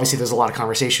now obviously there's a lot of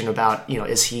conversation about,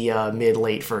 is he a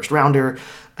mid-late first rounder?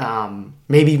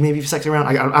 Maybe second round.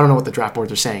 I don't know what the draft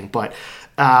boards are saying, but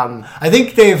I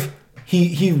think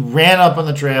he ran up on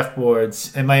the draft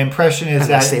boards, and my impression is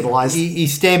that stabilized. He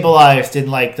stabilized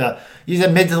in he's a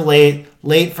mid to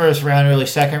late first round, early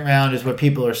second round is what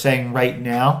people are saying right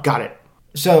now. Got it.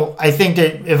 So I think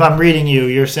that if I'm reading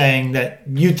you're saying that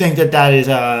you think that is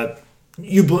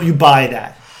you buy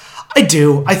that. I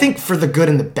do. I think for the good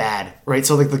and the bad, right?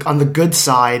 So like on the good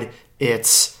side, he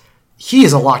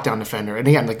is a lockdown defender, and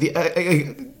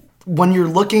again, when you're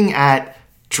looking at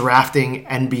drafting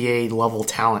NBA level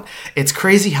talent, it's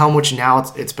crazy how much now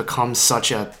it's become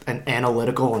such an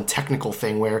analytical and technical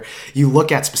thing where you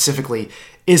look at specifically,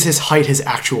 is his height his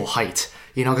actual height?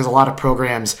 Because a lot of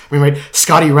programs, right,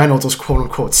 Scotty Reynolds was quote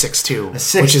unquote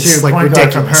 6'2", which is like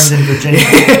ridiculous. From Herndon, Virginia.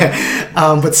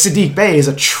 But Saddiq Bey is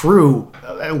a true,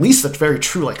 at least a very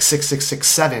true, like 6'6",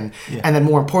 6'7", and then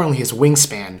more importantly, his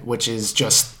wingspan, which is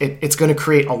just it's going to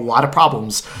create a lot of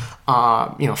problems,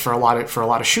 for a lot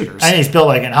of shooters. And he's built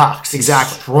like an ox.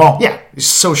 Exactly. He's strong. Yeah, he's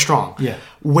so strong. Yeah.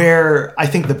 Where I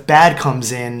think the bad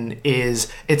comes in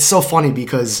is it's so funny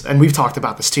because, and we've talked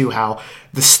about this too, how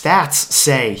the stats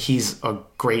say he's a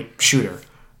great shooter.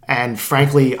 And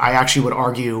frankly, I actually would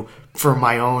argue for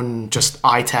my own just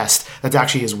eye test, that's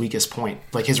actually his weakest point.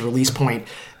 Like his release point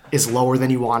is lower than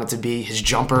you want it to be. His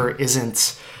jumper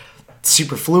isn't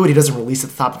super fluid. He doesn't release at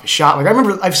the top of his shot. Like I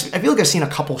remember, I feel like I've seen a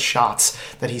couple shots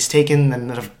that he's taken and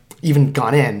that have even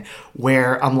gone in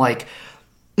where I'm like,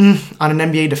 on an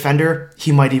NBA defender,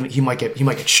 he might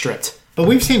get stripped. But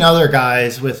we've seen other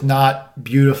guys with not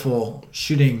beautiful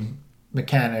shooting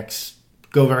mechanics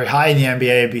go very high in the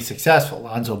NBA and be successful.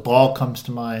 Lonzo Ball comes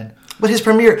to mind. But his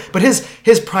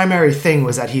primary thing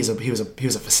was that he was a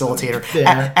facilitator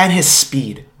and his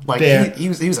speed. Like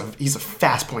he's a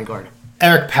fast point guard.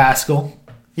 Eric Paschall,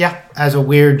 has a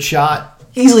weird shot.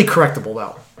 Easily correctable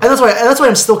though, and that's why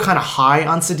I'm still kind of high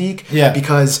on Saddiq. Yeah,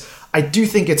 because I do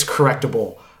think it's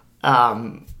correctable.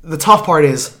 The tough part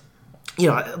is,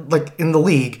 in the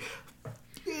league,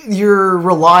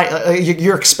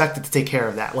 you're expected to take care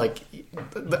of that. Like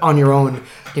on your own,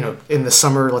 in the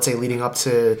summer, let's say leading up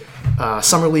to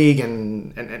summer league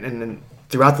and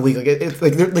throughout the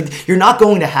league, you're not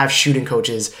going to have shooting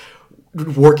coaches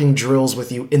working drills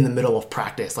with you in the middle of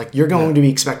practice. Like, you're going to be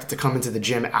expected to come into the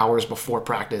gym hours before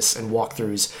practice and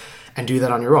walkthroughs and do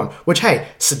that on your own. Which, hey,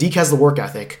 Sadiq has the work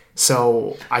ethic,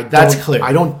 so that's clear.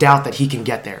 I don't doubt that he can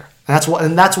get there.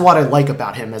 And that's what I like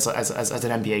about him as an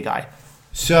NBA guy.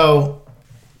 So,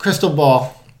 crystal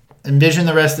ball. Envision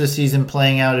the rest of the season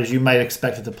playing out as you might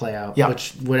expect it to play out,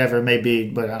 which whatever it may be,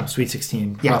 but I don't know, Sweet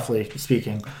 16, roughly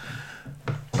speaking.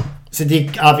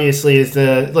 Sadiq obviously is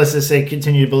let's just say,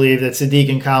 continue to believe that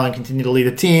Sadiq and Colin continue to lead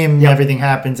the team. Everything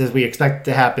happens as we expect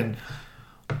it to happen.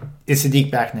 Is Sadiq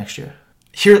back next year?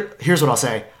 Here's what I'll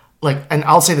say. And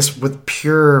I'll say this with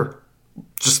pure,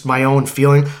 just my own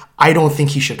feeling. I don't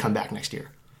think he should come back next year.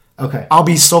 Okay. I'll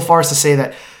be so far as to say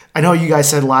that I know you guys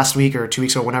said last week or 2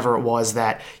 weeks or whenever it was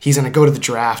that he's going to go to the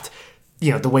draft,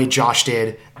 the way Josh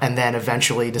did, and then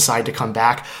eventually decide to come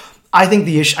back. I think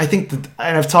the issue, and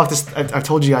I've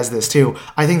told you guys this too.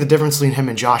 I think the difference between him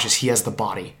and Josh is he has the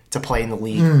body to play in the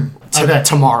league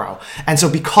tomorrow, and so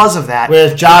because of that,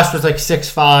 whereas Josh was like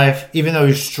 6'5", even though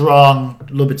he's strong,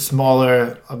 a little bit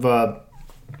smaller of a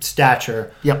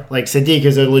stature. Yep. Like Sadiq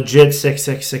is a legit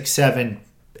 6'6", 6'7",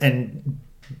 and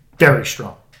very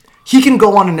strong. He can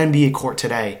go on an NBA court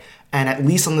today, and at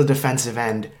least on the defensive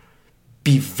end,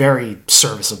 be very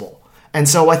serviceable. And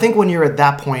so I think when you're at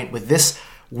that point with this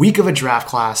week of a draft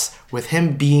class, with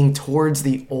him being towards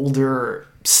the older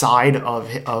side of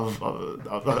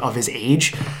his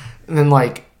age, and then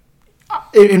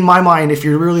in my mind, if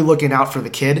you're really looking out for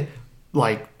the kid,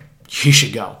 he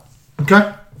should go.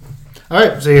 Okay. All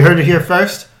right. So you heard it here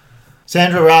first.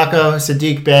 Sandro Roco,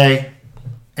 Sadiq Bey,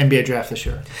 NBA draft this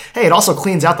year. Hey, it also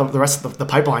cleans out the rest of the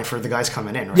pipeline for the guys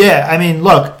coming in, right? Yeah, I mean,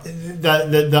 look,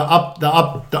 the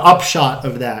upshot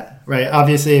of that, right?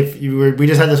 Obviously, we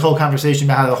just had this whole conversation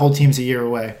about how the whole team's a year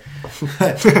away,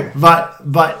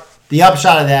 but the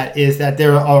upshot of that is that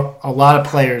there are a lot of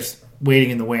players waiting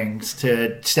in the wings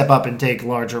to step up and take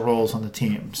larger roles on the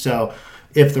team. So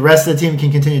if the rest of the team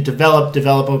can continue to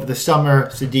develop over the summer,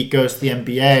 Sadiq goes to the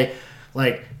NBA,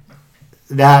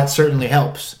 that certainly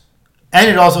helps. And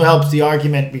it also helps the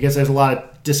argument because there's a lot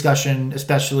of discussion,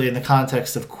 especially in the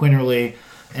context of Quinterly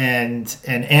and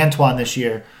Antoine this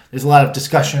year. There's a lot of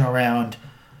discussion around,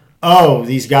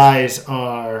 these guys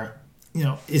are,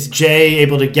 is Jay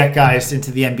able to get guys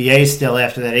into the NBA still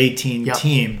after that 18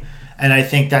 team? And I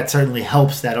think that certainly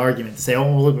helps that argument to say,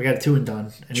 look, we got a 2 and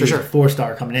done. And there's a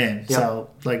 4-star coming in. Yep. So,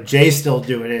 Jay's still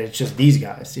doing it. It's just these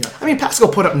guys. I mean, Pascal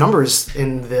put up numbers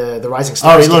in the Rising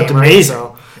Stars game. Oh, he looked amazing.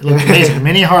 Right? So. He looked amazing.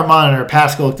 Mini heart monitor,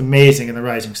 Pascal looked amazing in the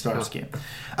Rising Stars game.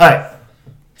 All right.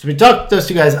 So we talked those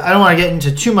two guys. I don't want to get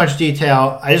into too much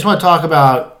detail. I just want to talk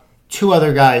about 2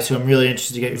 other guys who I'm really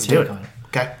interested to get your take on.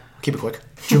 Okay. Keep it quick.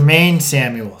 Jermaine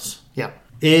Samuels. Yeah.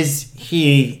 Is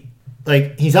he...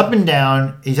 he's up and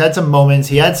down. He's had some moments.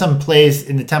 He had some plays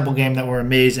in the Temple game that were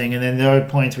amazing, and then there are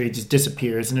points where he just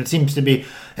disappears. And it seems to be,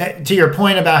 to your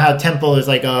point about how Temple is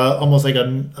almost like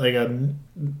a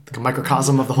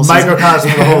microcosm of the whole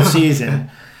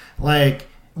season.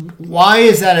 Why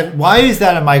is that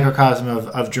a microcosm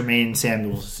of Jermaine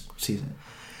Samuel's season?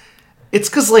 It's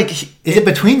because is it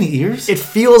between the ears? It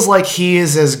feels like he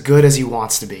is as good as he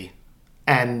wants to be,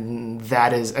 and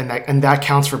that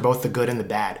counts for both the good and the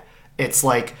bad. It's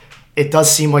it does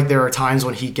seem like there are times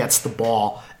when he gets the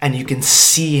ball and you can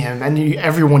see him, and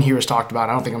everyone here has talked about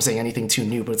it. I don't think I'm saying anything too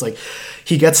new, but it's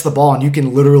he gets the ball and you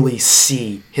can literally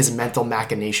see his mental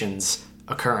machinations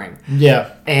occurring.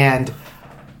 Yeah. And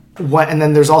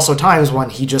then there's also times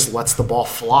when he just lets the ball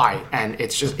fly, and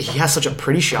it's just, he has such a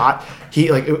pretty shot.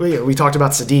 He we talked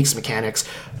about Sadiq's mechanics.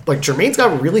 Jermaine's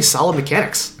got really solid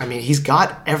mechanics. I mean, he's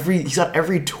got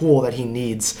every tool that he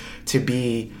needs to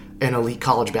be an elite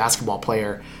college basketball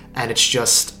player, and it's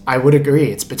just, I would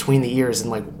agree, it's between the ears, and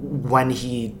when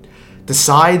he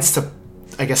decides to,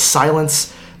 I guess,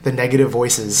 silence the negative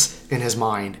voices in his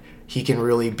mind, he can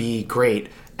really be great.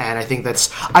 And I think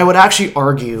I would actually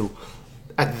argue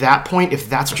at that point, if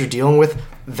that's what you're dealing with,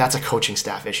 that's a coaching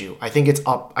staff issue. I think it's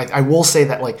up. I will say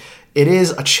that it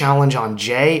is a challenge on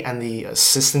Jay and the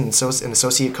assistant and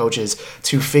associate coaches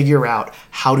to figure out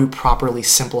how to properly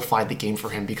simplify the game for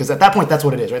him, because at that point, that's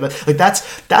what it is, right?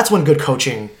 That's when good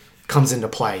coaching comes into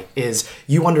play. Is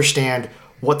you understand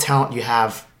what talent you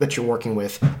have that you're working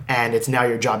with, and it's now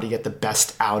your job to get the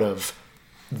best out of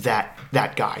that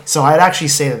guy. So I'd actually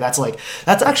say that's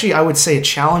actually, I would say, a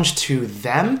challenge to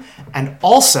them. And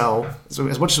also, so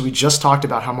as much as we just talked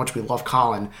about how much we love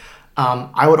Colin,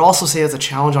 I would also say it's a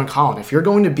challenge on Colin. If you're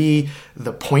going to be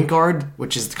the point guard,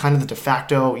 which is kind of the de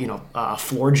facto,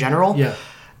 floor general,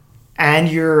 and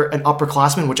you're an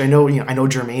upperclassman, which I know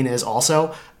Jermaine is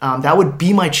also, that would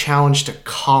be my challenge to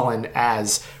Colin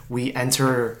as we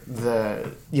enter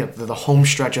the home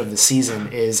stretch of the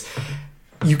season. Is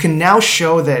you can now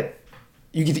show that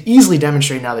you can easily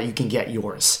demonstrate now that you can get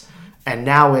yours, and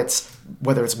now it's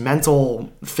whether it's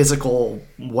mental, physical,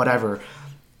 whatever.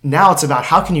 Now it's about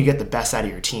how can you get the best out of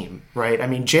your team, right? I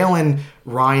mean, Jalen,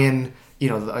 Ryan,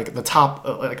 like the top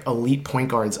elite point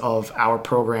guards of our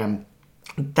program.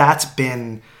 That's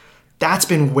been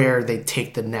where they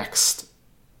take the next,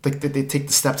 they take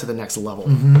the step to the next level,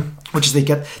 which is they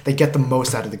get the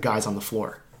most out of the guys on the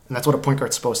floor, and that's what a point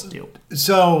guard's supposed to do.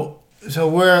 So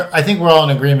I think we're all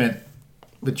in agreement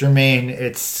with Jermaine.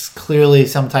 It's clearly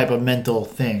some type of mental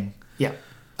thing. Yeah.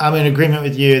 I'm in agreement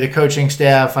with you. The coaching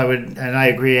staff, I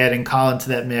agree, adding Colin to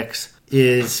that mix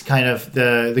is kind of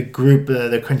the group,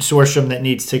 the consortium that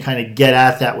needs to kind of get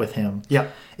at that with him. Yeah.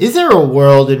 Is there a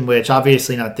world in which,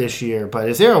 obviously not this year, but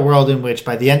is there a world in which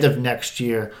by the end of next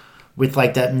year, with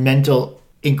like that mental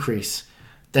increase,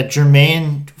 that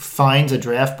Jermaine finds a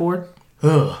draft board?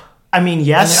 Ugh. I mean,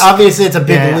 yes. I mean, obviously, it's a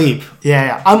big leap.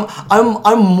 Yeah.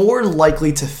 I'm more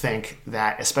likely to think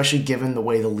that, especially given the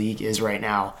way the league is right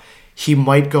now, he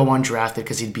might go undrafted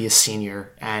because he'd be a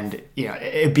senior, and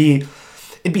it'd be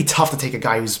tough to take a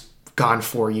guy who's gone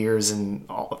 4 years and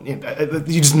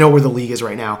you just know where the league is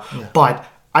right now. Yeah. But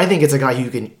I think it's a guy who you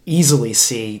can easily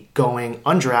see going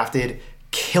undrafted,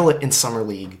 kill it in summer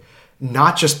league,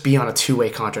 not just be on a two-way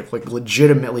contract, like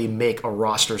legitimately make a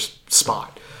roster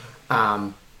spot,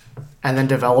 and then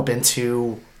develop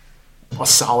into a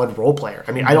solid role player.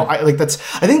 I mean, I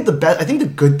think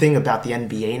the good thing about the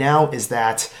NBA now is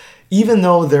that even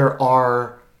though there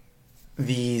are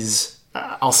these,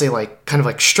 I'll say like kind of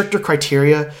like stricter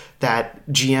criteria that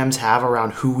GMs have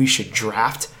around who we should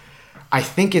draft, I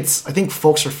think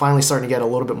folks are finally starting to get a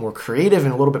little bit more creative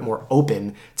and a little bit more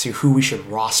open to who we should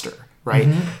roster, right?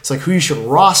 It's like who you should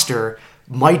roster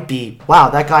might be, wow,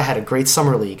 that guy had a great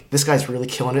summer league. This guy's really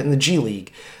killing it in the G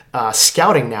League.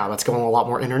 Scouting now, that's going a lot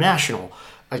more international.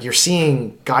 Like you're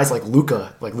seeing guys like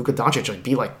Luka Doncic, like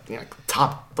be like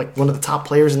top, like one of the top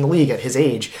players in the league at his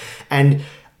age, and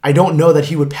I don't know that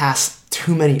he would pass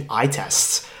too many eye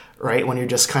tests, right? When you're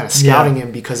just kind of scouting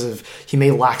him because of he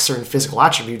may lack certain physical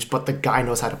attributes, but the guy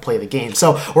knows how to play the game.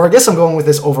 So, where I guess I'm going with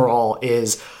this overall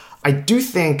is, I do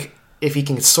think if he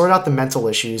can sort out the mental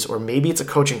issues, or maybe it's a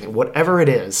coaching thing, whatever it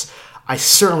is, I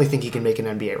certainly think he can make an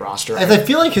NBA roster. And I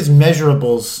feel like his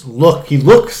measurables he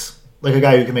looks like a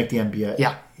guy who can make the NBA.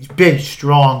 Yeah. He's big,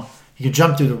 strong. He can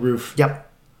jump through the roof.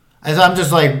 Yep. And so I'm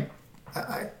just like,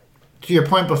 to your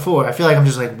point before, I feel like I'm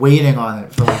just like waiting on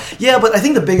it. Yeah, but I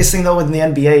think the biggest thing though in the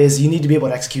NBA is you need to be able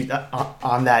to execute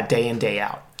on that day in, day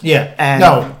out.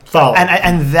 Yeah. Follow.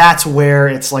 And that's where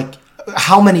it's like,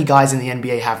 how many guys in the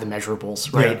NBA have the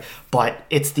measurables, right? Yeah. But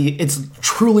it's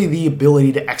truly the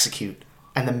ability to execute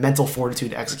and the mental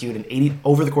fortitude to execute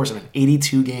over the course of an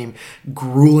 82-game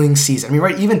grueling season. I mean,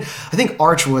 right? Even I think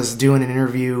Arch was doing an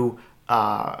interview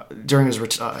during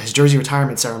his jersey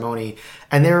retirement ceremony,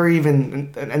 and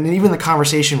even the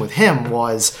conversation with him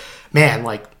was, man,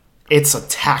 like it's a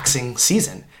taxing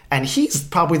season, and he's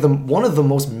probably one of the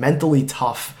most mentally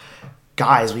tough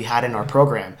guys we had in our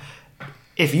program.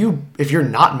 If you're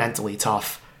not mentally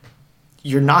tough,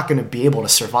 you're not going to be able to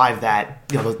survive that,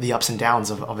 the ups and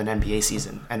downs of an NBA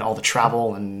season and all the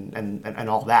travel and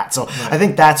all that. So right. I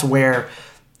think that's where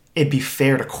it'd be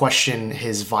fair to question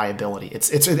his viability. It's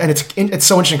so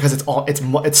interesting because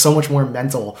it's so much more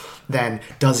mental than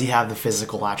does he have the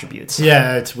physical attributes.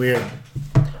 Yeah, it's weird.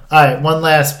 All right, one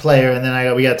last player, and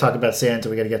then we got to talk about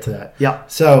Sanzo. We got to get to that. Yeah.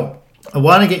 So I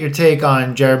want to get your take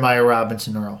on Jeremiah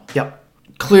Robinson Earl. Yep.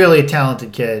 Clearly a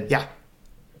talented kid. Yeah.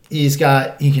 He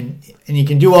can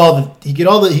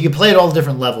play at all the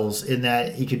different levels in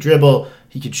that he could dribble,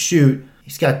 he could shoot,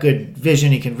 he's got good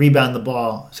vision, he can rebound the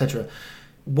ball, etc.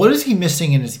 What is he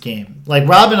missing in his game? Like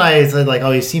Rob and I said, like,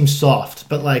 oh, he seems soft,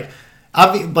 but like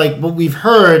what we've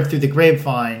heard through the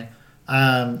grapevine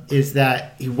is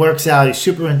that he works out, he's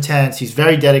super intense, he's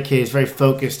very dedicated, he's very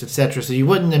focused, etc. So you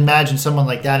wouldn't imagine someone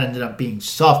like that ended up being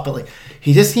soft, but like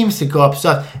he just seems to go up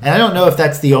soft. And I don't know if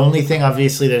that's the only thing.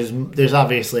 Obviously, there's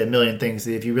obviously a million things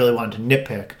that if you really wanted to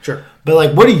nitpick. Sure. But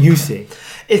like, what do you see?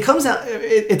 It comes out.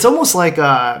 It's almost like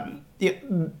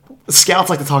scouts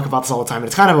like to talk about this all the time, and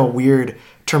it's kind of a weird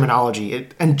terminology.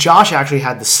 And Josh actually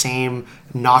had the same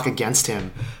knock against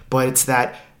him, but it's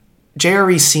that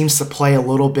JRE seems to play a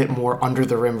little bit more under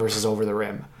the rim versus over the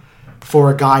rim for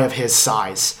a guy of his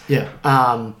size. Yeah.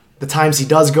 the times he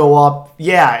does go up,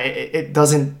 it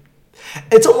doesn't.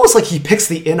 It's almost like he picks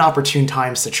the inopportune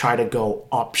times to try to go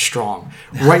up strong,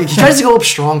 right? He tries to go up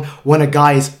strong when a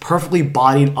guy is perfectly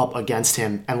bodied up against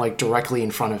him and like directly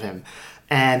in front of him.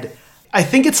 And I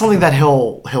think it's something that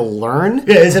he'll learn.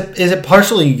 Yeah, is it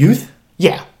partially youth?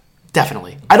 Yeah,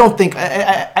 definitely. I don't think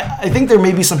I think there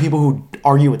may be some people who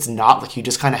argue it's not, like you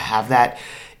just kind of have that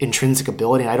intrinsic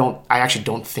ability. And I actually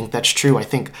don't think that's true. I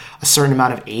think a certain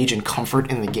amount of age and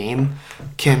comfort in the game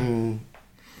can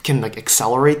like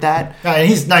accelerate that. And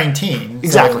he's 19.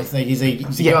 Exactly. So he's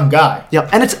a young guy. Yeah,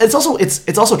 and it's also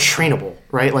trainable,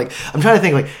 right? Like I'm trying to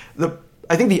think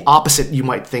I think the opposite you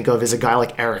might think of is a guy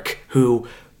like Eric, who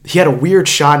he had a weird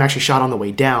shot and actually shot on the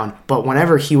way down, but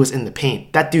whenever he was in the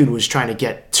paint, that dude was trying to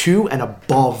get to and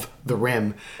above the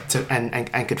rim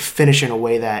and could finish in a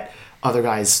way that other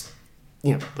guys,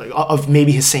 like of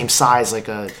maybe his same size, like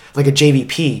a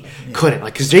JVP couldn't.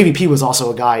 Like, because JVP was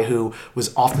also a guy who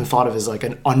was often thought of as like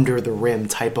an under the rim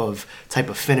type of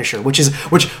finisher, which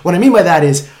what I mean by that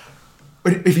is,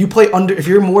 if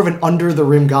you're more of an under the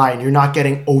rim guy and you're not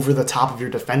getting over the top of your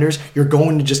defenders, you're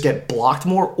going to just get blocked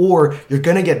more, or you're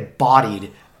going to get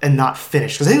bodied and not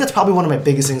finished. Because I think that's probably one of my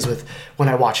biggest things with when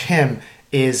I watch him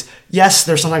is, yes,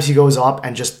 there's sometimes he goes up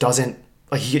and just doesn't,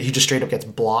 like he just straight up gets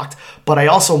blocked. But I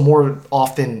also more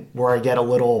often where I get a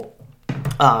little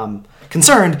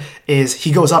concerned is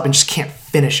he goes up and just can't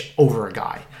finish over a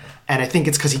guy. And I think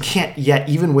it's because he can't yet,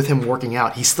 even with him working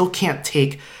out, he still can't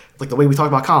take, like the way we talked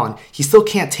about Colin, he still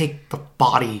can't take the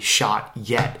body shot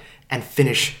yet and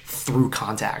finish through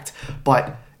contact.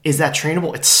 But is that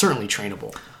trainable? It's certainly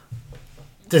trainable.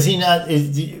 Does he not?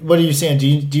 What are you saying? Do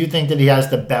you think that he has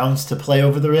the bounce to play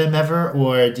over the rim ever,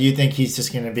 or do you think he's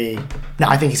just going to be? No,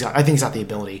 I think he's got the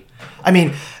ability. I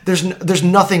mean, there's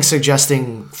nothing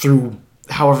suggesting through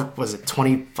however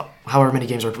many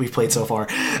games we've played so far,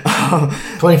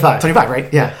 25,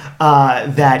 right? Yeah,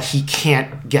 that he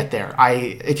can't get there.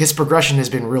 His progression has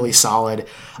been really solid.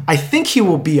 I think he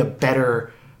will be a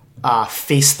better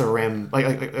face the rim,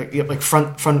 like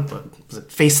front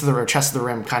face to the rim, chest to the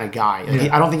rim kind of guy.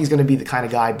 I don't think he's going to be the kind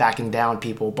of guy backing down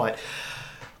people, but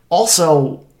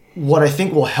also what I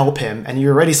think will help him, and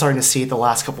you're already starting to see it the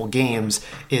last couple games,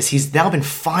 is he's now been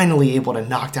finally able to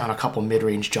knock down a couple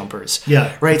mid-range jumpers.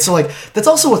 Yeah. Right? So, like, that's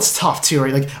also what's tough, too,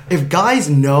 right? Like, if guys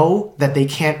know that they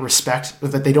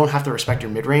don't have to respect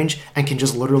your mid-range and can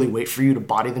just literally wait for you to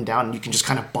body them down, and you can just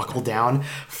kind of buckle down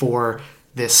for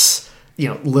this,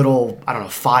 little, I don't know,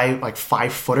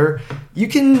 5-footer, you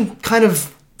can kind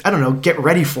of, I don't know, get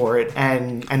ready for it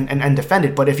and defend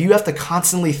it. But if you have to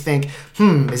constantly think,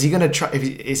 is he going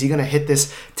to hit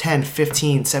this 10,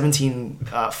 15, 17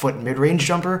 foot mid-range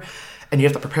jumper, and you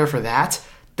have to prepare for that,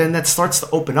 then that starts to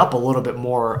open up a little bit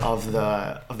more of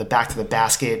the back to the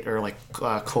basket or like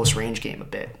close range game a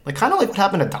bit. Like kind of like what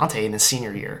happened to Dante in his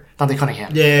senior year. Dante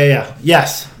Cunningham. Yeah.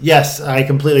 Yes, I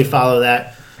completely follow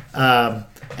that.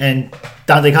 And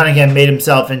Dante Cunningham made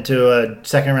himself into a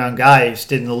second-round guy who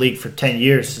stayed in the league for 10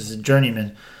 years as a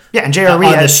journeyman. Yeah, and JRE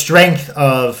on the strength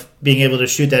of being able to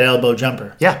shoot that elbow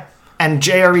jumper. Yeah, and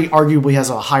JRE arguably has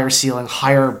a higher ceiling,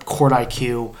 higher court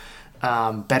IQ,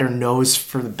 better nose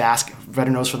for the basket,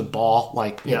 better nose for the ball.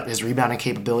 Like, his rebounding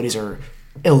capabilities are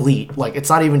elite. Like, it's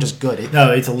not even just good.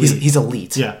 No, it's elite. He's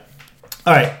elite. Yeah.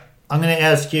 All right, I'm going to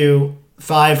ask you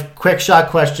 5 quick shot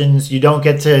questions. You don't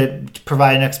get to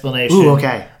provide an explanation. Ooh,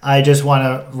 okay. I just want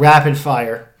to rapid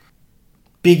fire.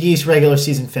 Big East regular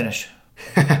season finish.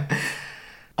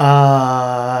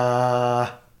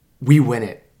 We win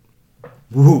it.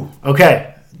 Woo.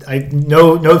 Okay.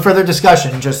 No further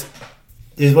discussion. Just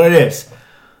is what it is.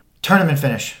 Tournament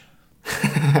finish.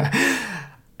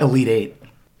 Elite 8.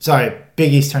 Sorry,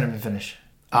 Big East tournament finish.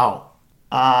 Oh.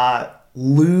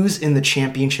 Lose in the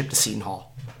championship to Seton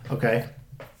Hall. Okay.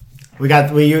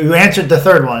 You answered the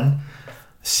third one.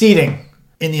 Seeding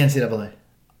in the NCAA.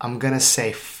 I'm going to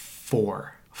say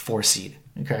 4 seed.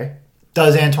 Okay.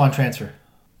 Does Antoine transfer?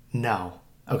 No.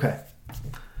 Okay.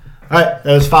 All right.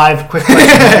 That was 5 quick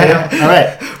questions. All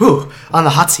right. Ooh, on the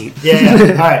hot seat. Yeah.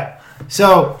 All right.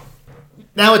 So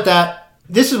now with that,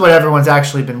 this is what everyone's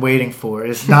actually been waiting for.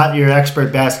 It's not your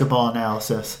expert basketball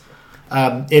analysis.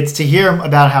 It's to hear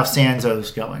about how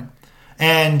Sanzo's going.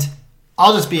 And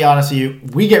I'll just be honest with you.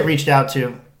 We get reached out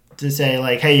to say,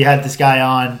 like, hey, you had this guy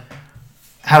on.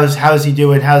 How's he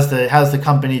doing? How's the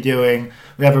company doing?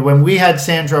 Whatever. When we had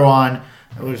Sandro on,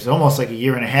 it was almost like a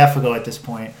year and a half ago at this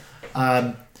point.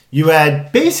 You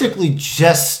had basically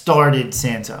just started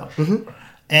Sanzo. Mm-hmm.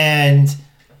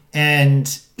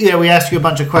 And we asked you a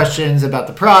bunch of questions about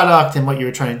the product and what you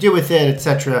were trying to do with it,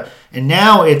 etc. And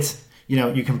now it's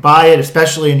You can buy it,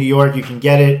 especially in New York. You can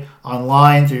get it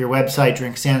online through your website,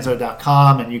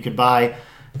 drinksanzo.com, and you could buy,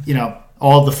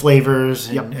 all the flavors,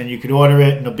 and you could order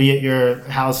it, and it'll be at your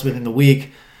house within the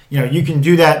week. You can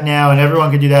do that now, and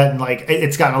everyone can do that, and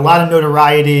it's gotten a lot of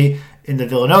notoriety in the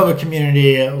Villanova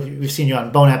community. We've seen you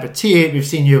on Bon Appetit. We've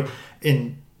seen you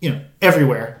in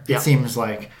everywhere. It seems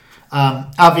like.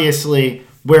 Obviously,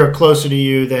 we're closer to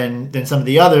you than some of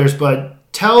the others, but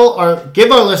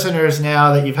give our listeners,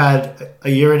 now that you've had a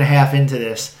year and a half into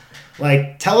this,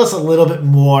 tell us a little bit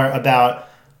more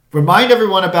remind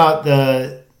everyone about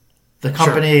the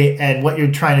company and what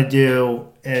you're trying to do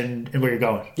and where you're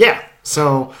going. Yeah.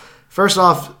 So first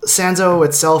off, Sanzo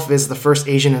itself is the first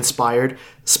Asian-inspired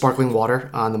sparkling water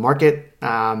on the market.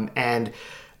 And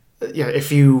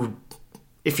if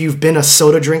you've been a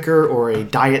soda drinker or a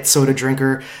diet soda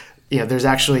drinker, there's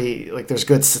actually there's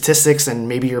good statistics, and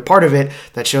maybe you're part of it,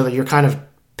 that show that you're kind of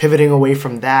pivoting away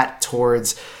from that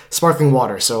towards sparkling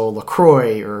water. So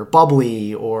LaCroix or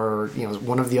Bubbly or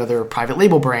one of the other private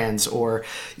label brands, or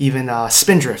even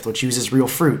Spindrift, which uses real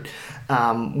fruit.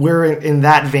 We're in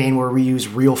that vein where we use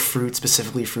real fruit,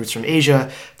 specifically fruits from Asia,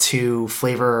 to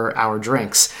flavor our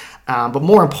drinks. But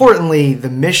more importantly, the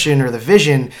mission or the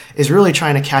vision is really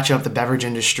trying to catch up the beverage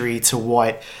industry to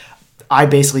what I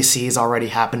basically see is already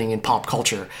happening in pop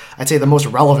culture. I'd say the most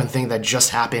relevant thing that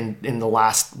just happened in the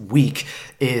last week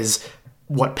is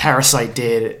what Parasite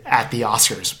did at the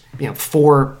Oscars.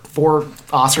 Four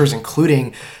Oscars,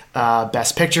 including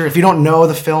Best Picture. If you don't know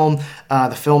the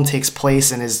film takes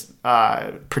place and is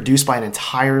produced by an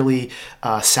entirely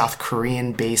South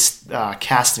Korean-based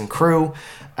cast and crew.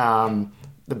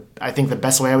 I think the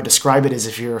best way I would describe it is,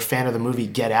 if you're a fan of the movie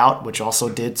Get Out, which also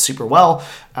did super well,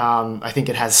 I think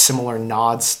it has similar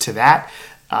nods to that.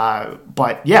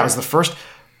 But yeah, it was the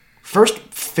first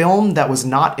film that was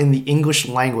not in the English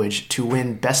language to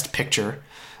win Best Picture.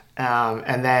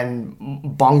 And then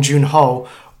Bong Joon-ho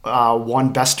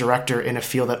won Best Director in a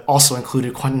field that also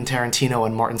included Quentin Tarantino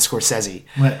and Martin Scorsese.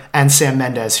 Right. And Sam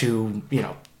Mendes, who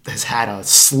has had a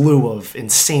slew of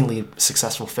insanely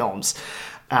successful films.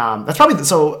 That's probably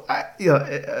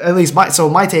at least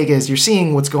my take is, you're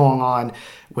seeing what's going on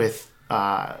with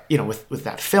with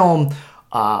that film,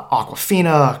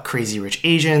 Aquafina, Crazy Rich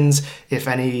Asians. If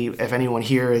anyone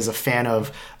here is a fan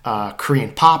of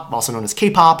Korean pop, also known as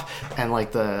K-pop, and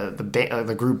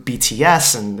the group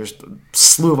BTS, and there's a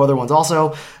slew of other ones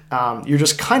also, you're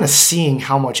just kind of seeing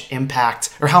how much impact,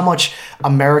 or how much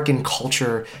American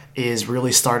culture is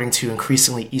really starting to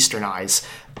increasingly Easternize,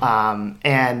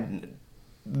 and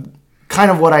kind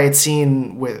of what I had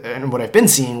seen and what I've been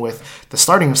seeing with the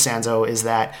starting of Sanzo is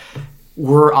that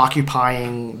we're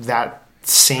occupying that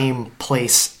same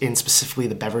place in specifically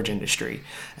the beverage industry.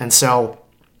 And so,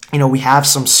 we have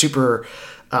some super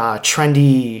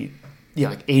trendy,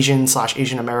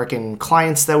 Asian American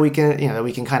clients that we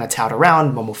can kind of tout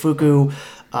around, Momofuku,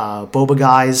 Boba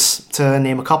Guys, to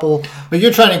name a couple. But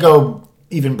you're trying to go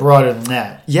even broader than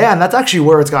that. Yeah, and that's actually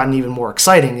where it's gotten even more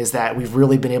exciting, is that we've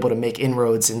really been able to make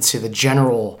inroads into the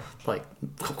general,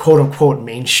 quote unquote,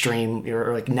 mainstream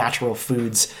or natural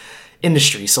foods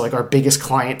industry. So our biggest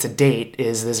client to date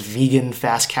is this vegan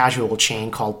fast casual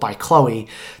chain called By Chloe.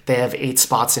 They have 8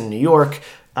 spots in New York,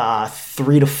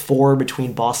 3 to 4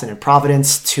 between Boston and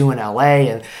Providence, 2 in LA,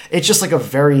 and it's just a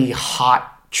very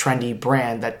hot, trendy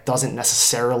brand that doesn't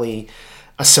necessarily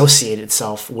associate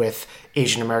itself with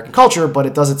Asian American culture, but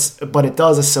it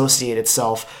does associate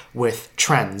itself with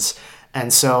trends.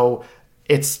 And so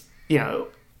it's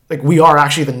we are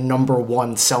actually the number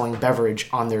one selling beverage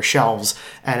on their shelves,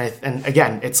 and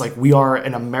again, it's we are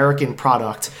an American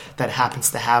product that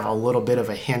happens to have a little bit of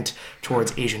a hint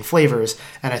towards Asian flavors.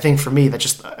 And I think for me, that's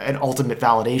just an ultimate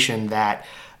validation that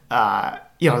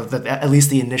that at least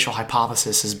the initial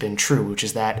hypothesis has been true, which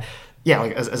is that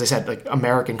as I said,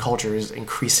 American culture is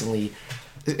increasingly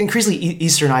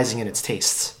Easternizing in its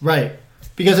tastes. Right.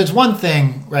 Because it's one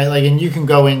thing, right? And you can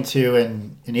go into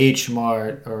an H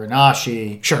Mart or an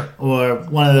Ashi, sure, or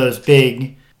one of those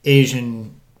big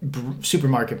Asian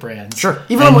supermarket brands, sure,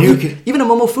 even a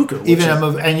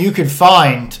Momofuku, and you could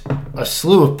find a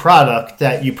slew of product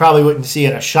that you probably wouldn't see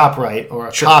at a ShopRite or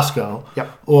a sure. Costco,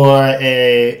 yep. or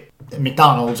a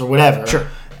McDonald's or whatever, sure,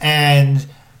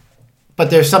 But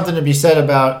there's something to be said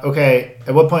about, okay,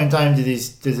 at what point in time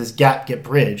does this gap get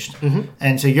bridged? Mm-hmm.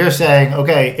 And so you're saying,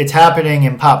 okay, it's happening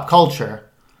in pop culture,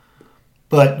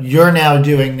 but you're now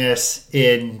doing this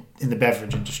in the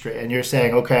beverage industry. And you're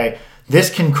saying, okay,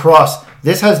 this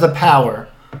has the power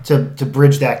to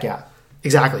bridge that gap.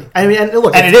 Exactly. I mean, and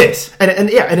look, and it is. And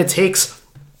it takes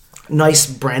nice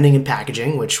branding and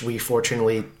packaging, which we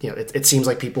fortunately, it seems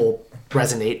like people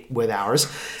resonate with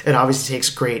ours. It obviously takes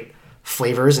great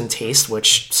flavors and taste,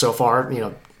 which so far,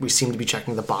 we seem to be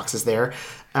checking the boxes there.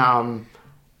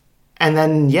 And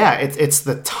then, it's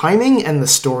the timing and the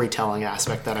storytelling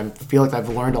aspect that I feel like I've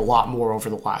learned a lot more over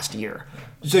the last year.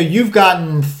 So you've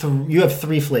gotten you have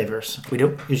 3 flavors. We do.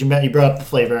 Because you brought up the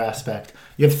flavor aspect.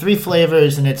 You have 3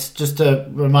 flavors, and it's just to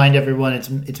remind everyone,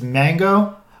 it's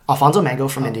mango, Alfonso mango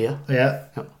from India. Yeah.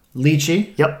 Yep.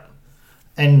 Lychee. Yep.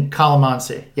 And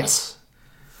calamansi. Yes.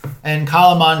 And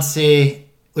calamansi,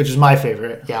 which is my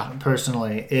favorite,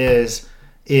 personally, is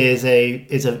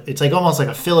it's like almost like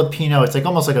a Filipino. It's like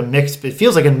almost like a mix. It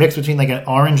feels like a mix between like an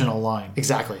orange and a lime.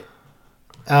 Exactly.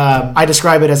 I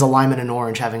describe it as a lime and an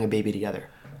orange having a baby together.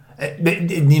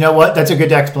 You know what? That's a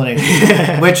good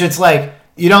explanation. Which it's like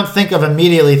you don't think of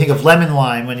immediately. Think of lemon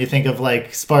lime when you think of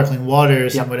like sparkling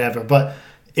waters and whatever. But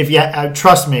if you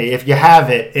trust me, if you have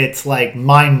it, it's like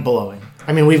mind blowing.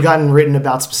 I mean, we've gotten written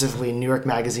about specifically in New York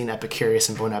Magazine, Epicurious,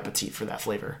 and Bon Appetit for that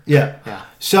flavor. Yeah. Yeah.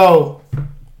 So,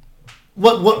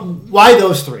 why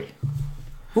those 3?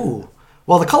 Ooh.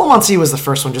 Well, the calamansi was the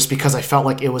first one just because I felt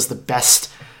like it was the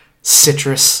best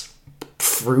citrus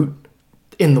fruit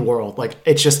in the world. Like,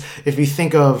 it's just, if you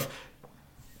think of,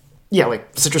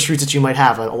 like citrus fruits that you might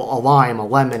have, a lime, a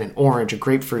lemon, an orange, a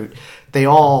grapefruit, they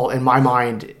all, in my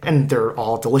mind, and they're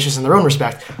all delicious in their own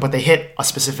respect, but they hit a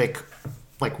specific,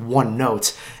 like, one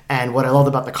note. And what I loved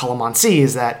about the calamansi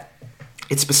is that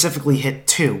it specifically hit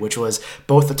 2, which was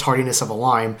both the tardiness of a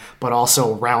lime, but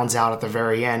also rounds out at the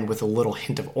very end with a little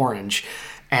hint of orange.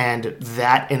 And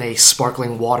that in a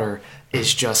sparkling water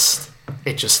is just,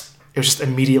 it was just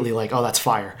immediately like, oh, that's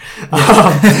fire.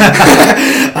 I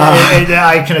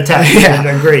can attest. Yeah,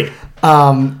 agreed.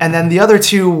 And then the other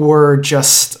 2 were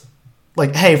just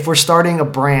like, hey, if we're starting a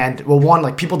brand, well, one,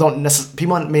 like people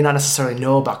may not necessarily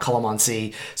know about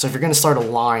calamansi. So if you're going to start a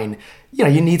line,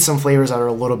 you need some flavors that are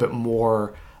a little bit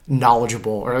more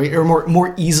knowledgeable or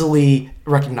more easily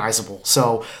recognizable.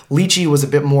 So lychee was a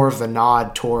bit more of the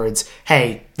nod towards,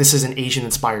 hey, this is an Asian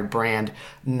inspired brand.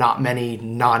 Not many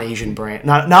non-Asian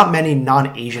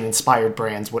inspired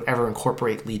brands would ever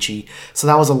incorporate lychee. So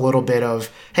that was a little bit of,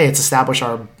 hey, let's establish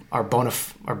our bona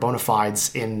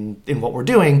fides in what we're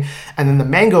doing. And then the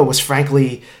mango was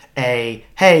frankly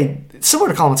hey, similar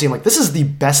to calamansi, I'm like, this is the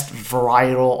best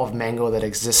varietal of mango that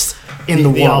exists in the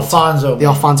world. The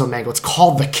Alfonso mango. It's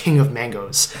called the king of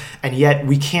mangoes. And yet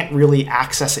we can't really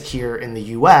access it here in the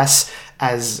U.S.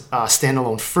 as a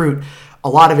standalone fruit. A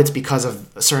lot of it's because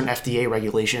of certain FDA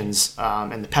regulations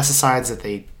and the pesticides that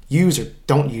they use or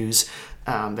don't use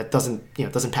that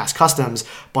doesn't pass customs.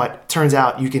 But turns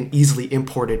out you can easily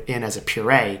import it in as a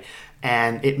puree,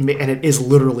 and it is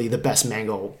literally the best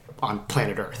mango on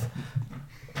planet Earth.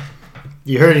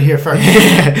 You heard it here first.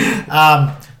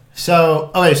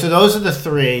 So those are the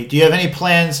 3. Do you have any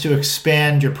plans to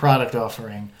expand your product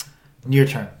offering near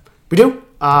term? We do.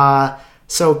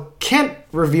 So can't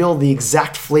reveal the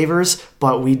exact flavors,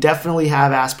 but we definitely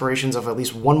have aspirations of at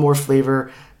least one more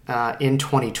flavor in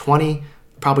 2020,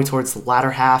 probably towards the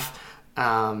latter half.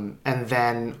 And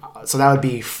then, so that would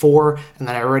be 4, and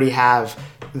then I already have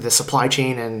the supply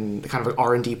chain and the kind of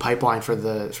R&D pipeline for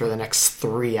the next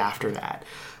 3 after that.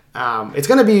 It's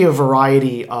going to be a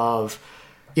variety of,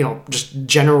 just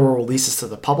general releases to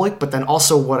the public, but then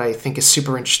also what I think is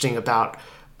super interesting about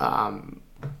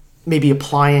maybe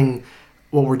applying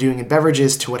what we're doing in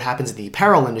beverages to what happens in the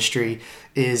apparel industry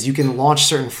is you can launch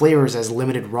certain flavors as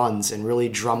limited runs and really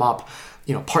drum up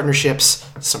partnerships,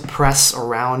 some press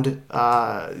around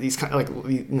these kind of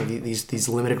these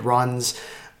limited runs,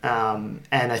 and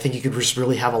I think you could just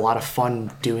really have a lot of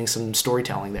fun doing some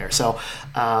storytelling there. So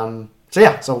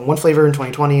one flavor in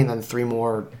 2020, and then 3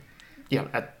 more,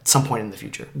 at some point in the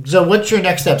future. So what's your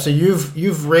next step? So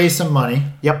you've raised some money.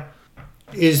 Yep.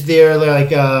 Is there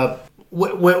like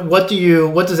what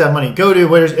does that money go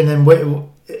to?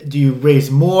 Do you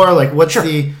raise more? Like what's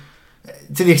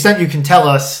to the extent you can tell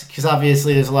us, because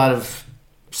obviously there's a lot of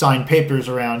signed papers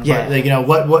around. Yeah.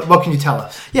 But what can you tell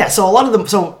us? Yeah. So a lot of them.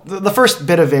 So the first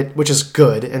bit of it, which is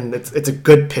good, and it's a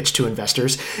good pitch to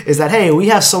investors, is that hey, we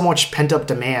have so much pent up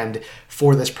demand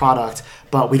for this product,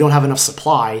 but we don't have enough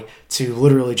supply to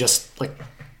literally just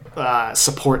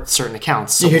support certain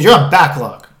accounts. So because you're on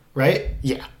backlog, right?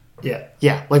 Yeah. Yeah.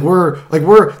 Yeah.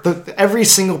 Every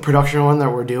single production run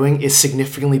that we're doing is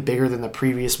significantly bigger than the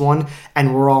previous one,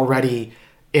 and we're already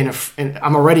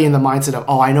I'm already in the mindset of,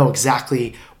 I know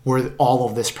exactly where all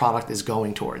of this product is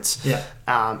going towards. Yeah.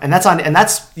 And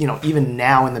that's even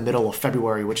now in the middle of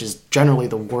February, which is generally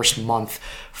the worst month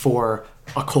for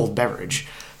a cold beverage.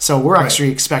 So we're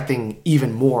actually expecting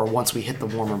even more once we hit the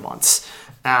warmer months,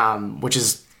 which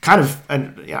is kind of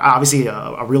obviously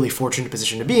a really fortunate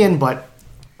position to be in. But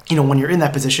when you're in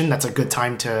that position, that's a good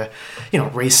time to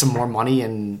raise some more money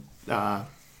and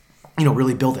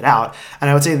really build it out. And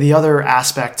I would say the other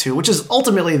aspect too, which is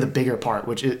ultimately the bigger part,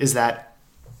 which is that,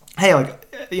 hey,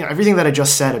 everything that I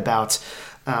just said about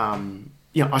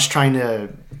us trying to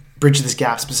bridge this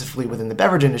gap specifically within the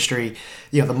beverage industry,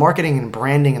 the marketing and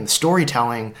branding and the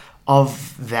storytelling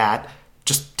of that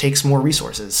just takes more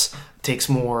resources, takes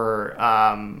more,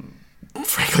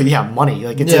 frankly, money.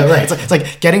 It's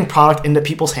like getting product into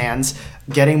people's hands,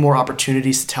 getting more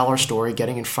opportunities to tell our story,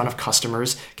 getting in front of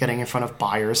customers, getting in front of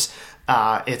buyers.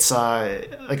 It's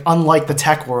unlike the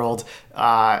tech world,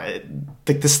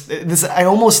 this I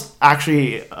almost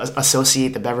actually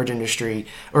associate the beverage industry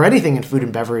or anything in food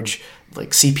and beverage,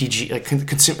 like CPG, like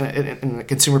consumer in the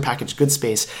consumer packaged goods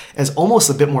space, as almost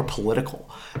a bit more political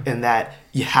in that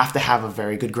you have to have a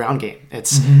very good ground game.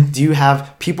 It's do you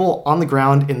have people on the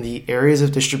ground in the areas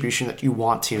of distribution that you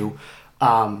want to,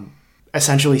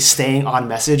 essentially staying on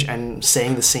message and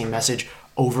saying the same message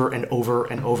over and over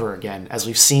and over again, as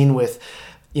we've seen with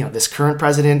this current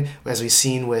president, as we've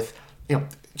seen with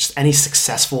just any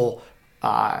successful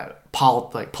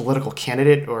political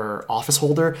candidate or office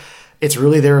holder. It's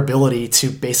really their ability to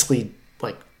basically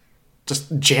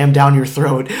just jam down your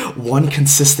throat one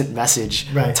consistent message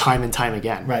time and time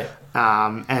again. Right.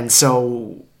 And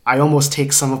so I almost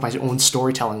take some of my own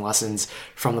storytelling lessons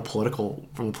from the political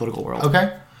world.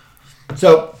 Okay.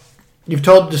 So you've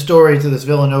told the story to this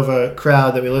Villanova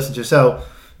crowd that we listen to. So,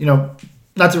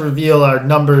 not to reveal our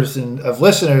numbers of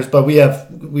listeners, but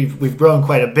we've grown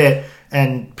quite a bit,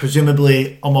 and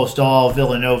presumably almost all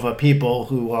Villanova people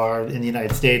who are in the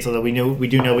United States. Although we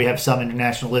do know we have some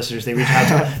international listeners. They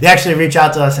actually reach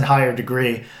out to us in higher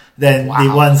degree than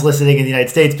the ones listening in the United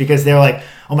States, because they're like,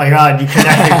 "Oh my God, you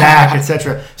connected back,"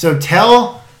 etc. So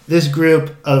tell this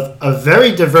group of a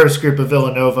very diverse group of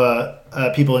Villanova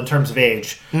people in terms of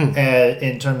age,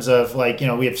 in terms of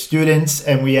we have students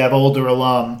and we have older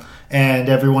alum and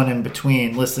everyone in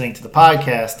between listening to the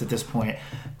podcast at this point.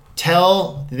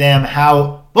 Tell them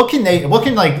what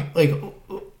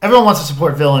everyone wants to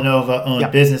support Villanova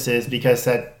owned businesses, because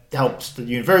that helps the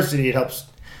university. It helps.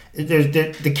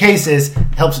 The cases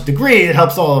helps a degree. It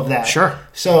helps all of that. Sure.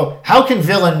 So how can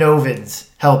Villanovans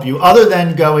help you other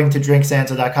than going to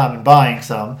drinksanzo.com and buying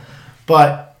some?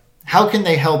 But how can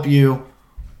they help you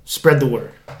spread the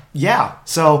word? Yeah.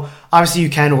 So obviously you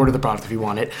can order the product if you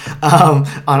want it on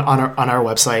our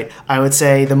website. I would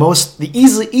say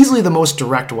easily the most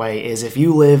direct way is if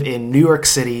you live in New York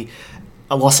City,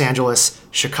 Los Angeles,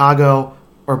 Chicago,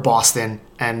 or Boston,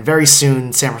 and very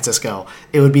soon San Francisco.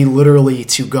 It would be literally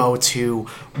to go to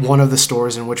one of the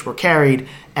stores in which we're carried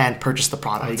and purchase the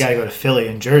product. You gotta go to Philly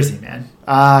and Jersey, man.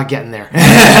 Getting there.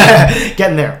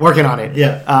 Working on it.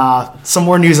 Yeah. Some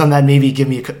more news on that, maybe give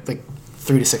me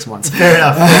 3 to 6 months. Fair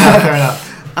enough.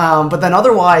 But then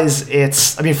otherwise,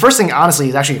 first thing, honestly,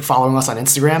 is actually following us on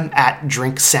Instagram at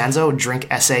DrinkSanzo, Drink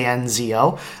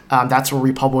SANZO. That's where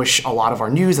we publish a lot of our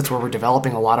news. That's where we're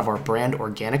developing a lot of our brand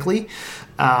organically.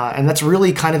 And that's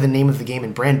really kind of the name of the game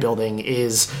in brand building,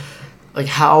 is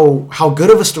how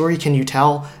good of a story can you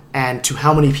tell, and to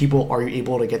how many people are you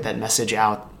able to get that message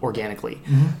out organically.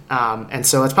 And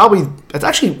so it's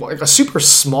actually a super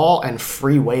small and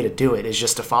free way to do it, is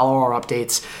just to follow our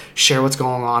updates, share what's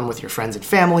going on with your friends and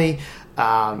family,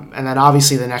 and then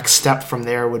obviously the next step from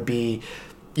there would be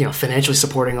financially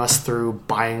supporting us through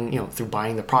buying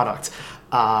the product.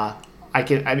 I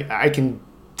can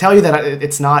tell you that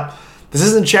this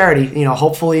isn't charity.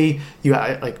 Hopefully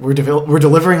we're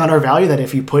delivering on our value, that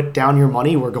if you put down your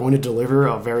money, we're going to deliver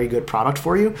a very good product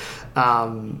for you.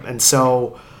 And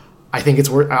so I think it's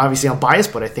worth, obviously I'm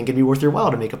biased, but I think it'd be worth your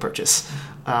while to make a purchase.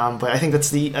 But I think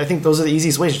those are the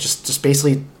easiest ways. Just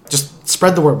basically just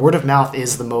spread the word. Word of mouth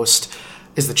is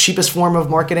the cheapest form of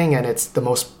marketing, and it's the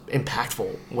most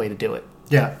impactful way to do it.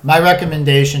 Yeah. My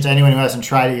recommendation to anyone who hasn't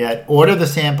tried it yet, order the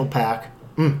sample pack,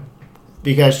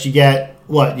 because you get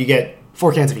what? You get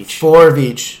 4 cans of each. 4 of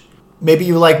each. Maybe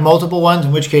you like multiple ones,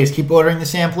 in which case keep ordering the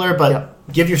sampler, but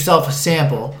give yourself a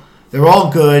sample. They're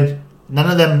all good. None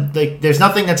of them, there's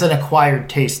nothing that's an acquired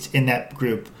taste in that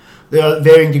group. There are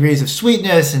varying degrees of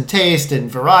sweetness and taste and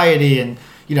variety, and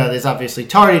there's obviously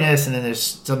tardiness, and then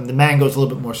there's the mango's a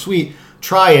little bit more sweet.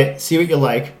 Try it, see what you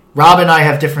like. Rob and I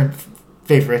have different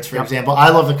favorites. For example, I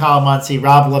love the calamansi.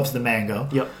 Rob loves the mango.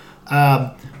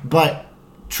 But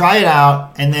try it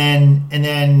out, and then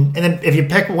if you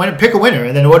pick a winner,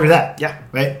 and then order that. Yeah.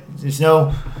 Right.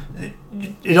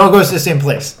 It all goes to the same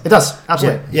place. It does,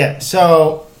 absolutely. Yeah.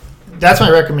 So that's my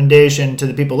recommendation to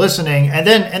the people listening. And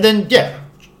then yeah,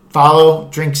 follow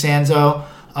Drink Sanzo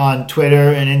on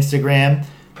Twitter and Instagram.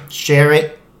 Share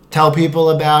it. Tell people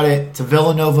about it. It's a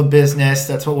Villanova business.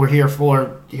 That's what we're here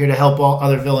for. Here to help all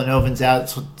other Villanovans out.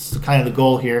 It's kind of the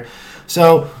goal here.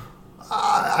 So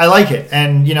I like it,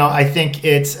 and I think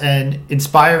it's an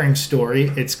inspiring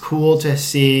story. It's cool to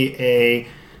see a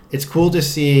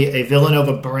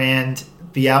Villanova brand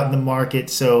be out in the market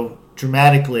so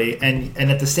dramatically, and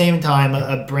at the same time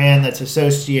a brand that's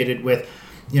associated with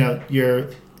your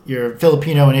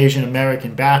Filipino and Asian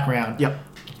American background. Yep.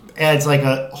 Adds like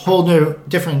a whole new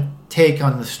different take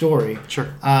on the story.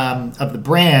 Sure. Of the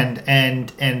brand,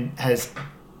 and has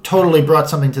totally brought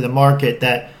something to the market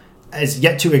that has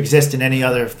yet to exist in any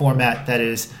other format that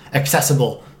is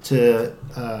accessible to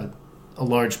a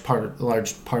large part of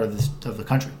the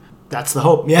country. That's the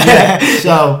hope. Yeah.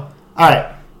 So, all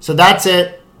right. So that's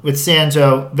it with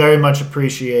Sanzo. Very much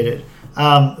appreciated.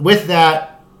 With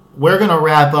that, we're going to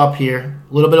wrap up here.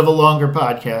 A little bit of a longer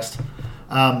podcast.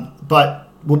 But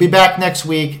we'll be back next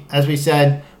week. As we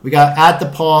said, we got at the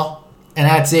Paul and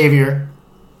at Xavier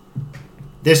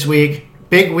this week.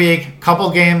 Big week. Couple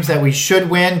games that we should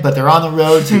win, but they're on the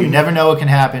road, so you never know what can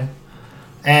happen.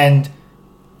 And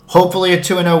hopefully a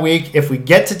 2-0 week. If we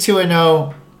get to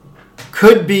 2-0,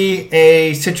 could be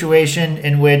a situation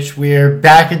in which we're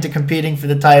back into competing for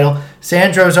the title.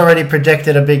 Sandro's already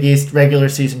predicted a Big East regular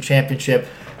season championship.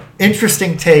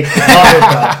 Interesting take. Love it,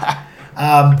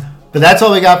 though. But that's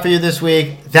all we got for you this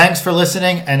week. Thanks for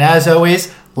listening, and as always,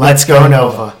 let's go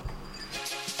Nova.